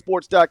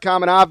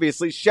cbssports.com. And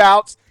obviously,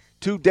 shouts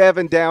to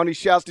Devin Downey.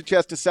 Shouts to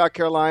Chester, South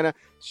Carolina.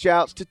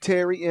 Shouts to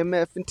Terry,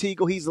 MF, and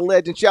Teagle. He's a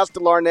legend. Shouts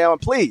to Larnell.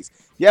 And please,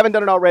 if you haven't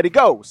done it already,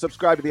 go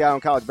subscribe to the Eye on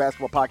College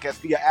Basketball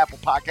Podcast via Apple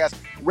Podcasts.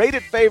 Rate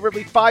it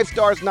favorably. 5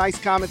 stars, nice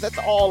comments. That's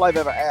all I've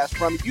ever asked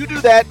from you. You do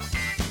that,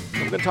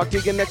 I'm going to talk to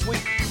you again next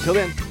week. Till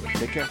then,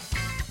 take care.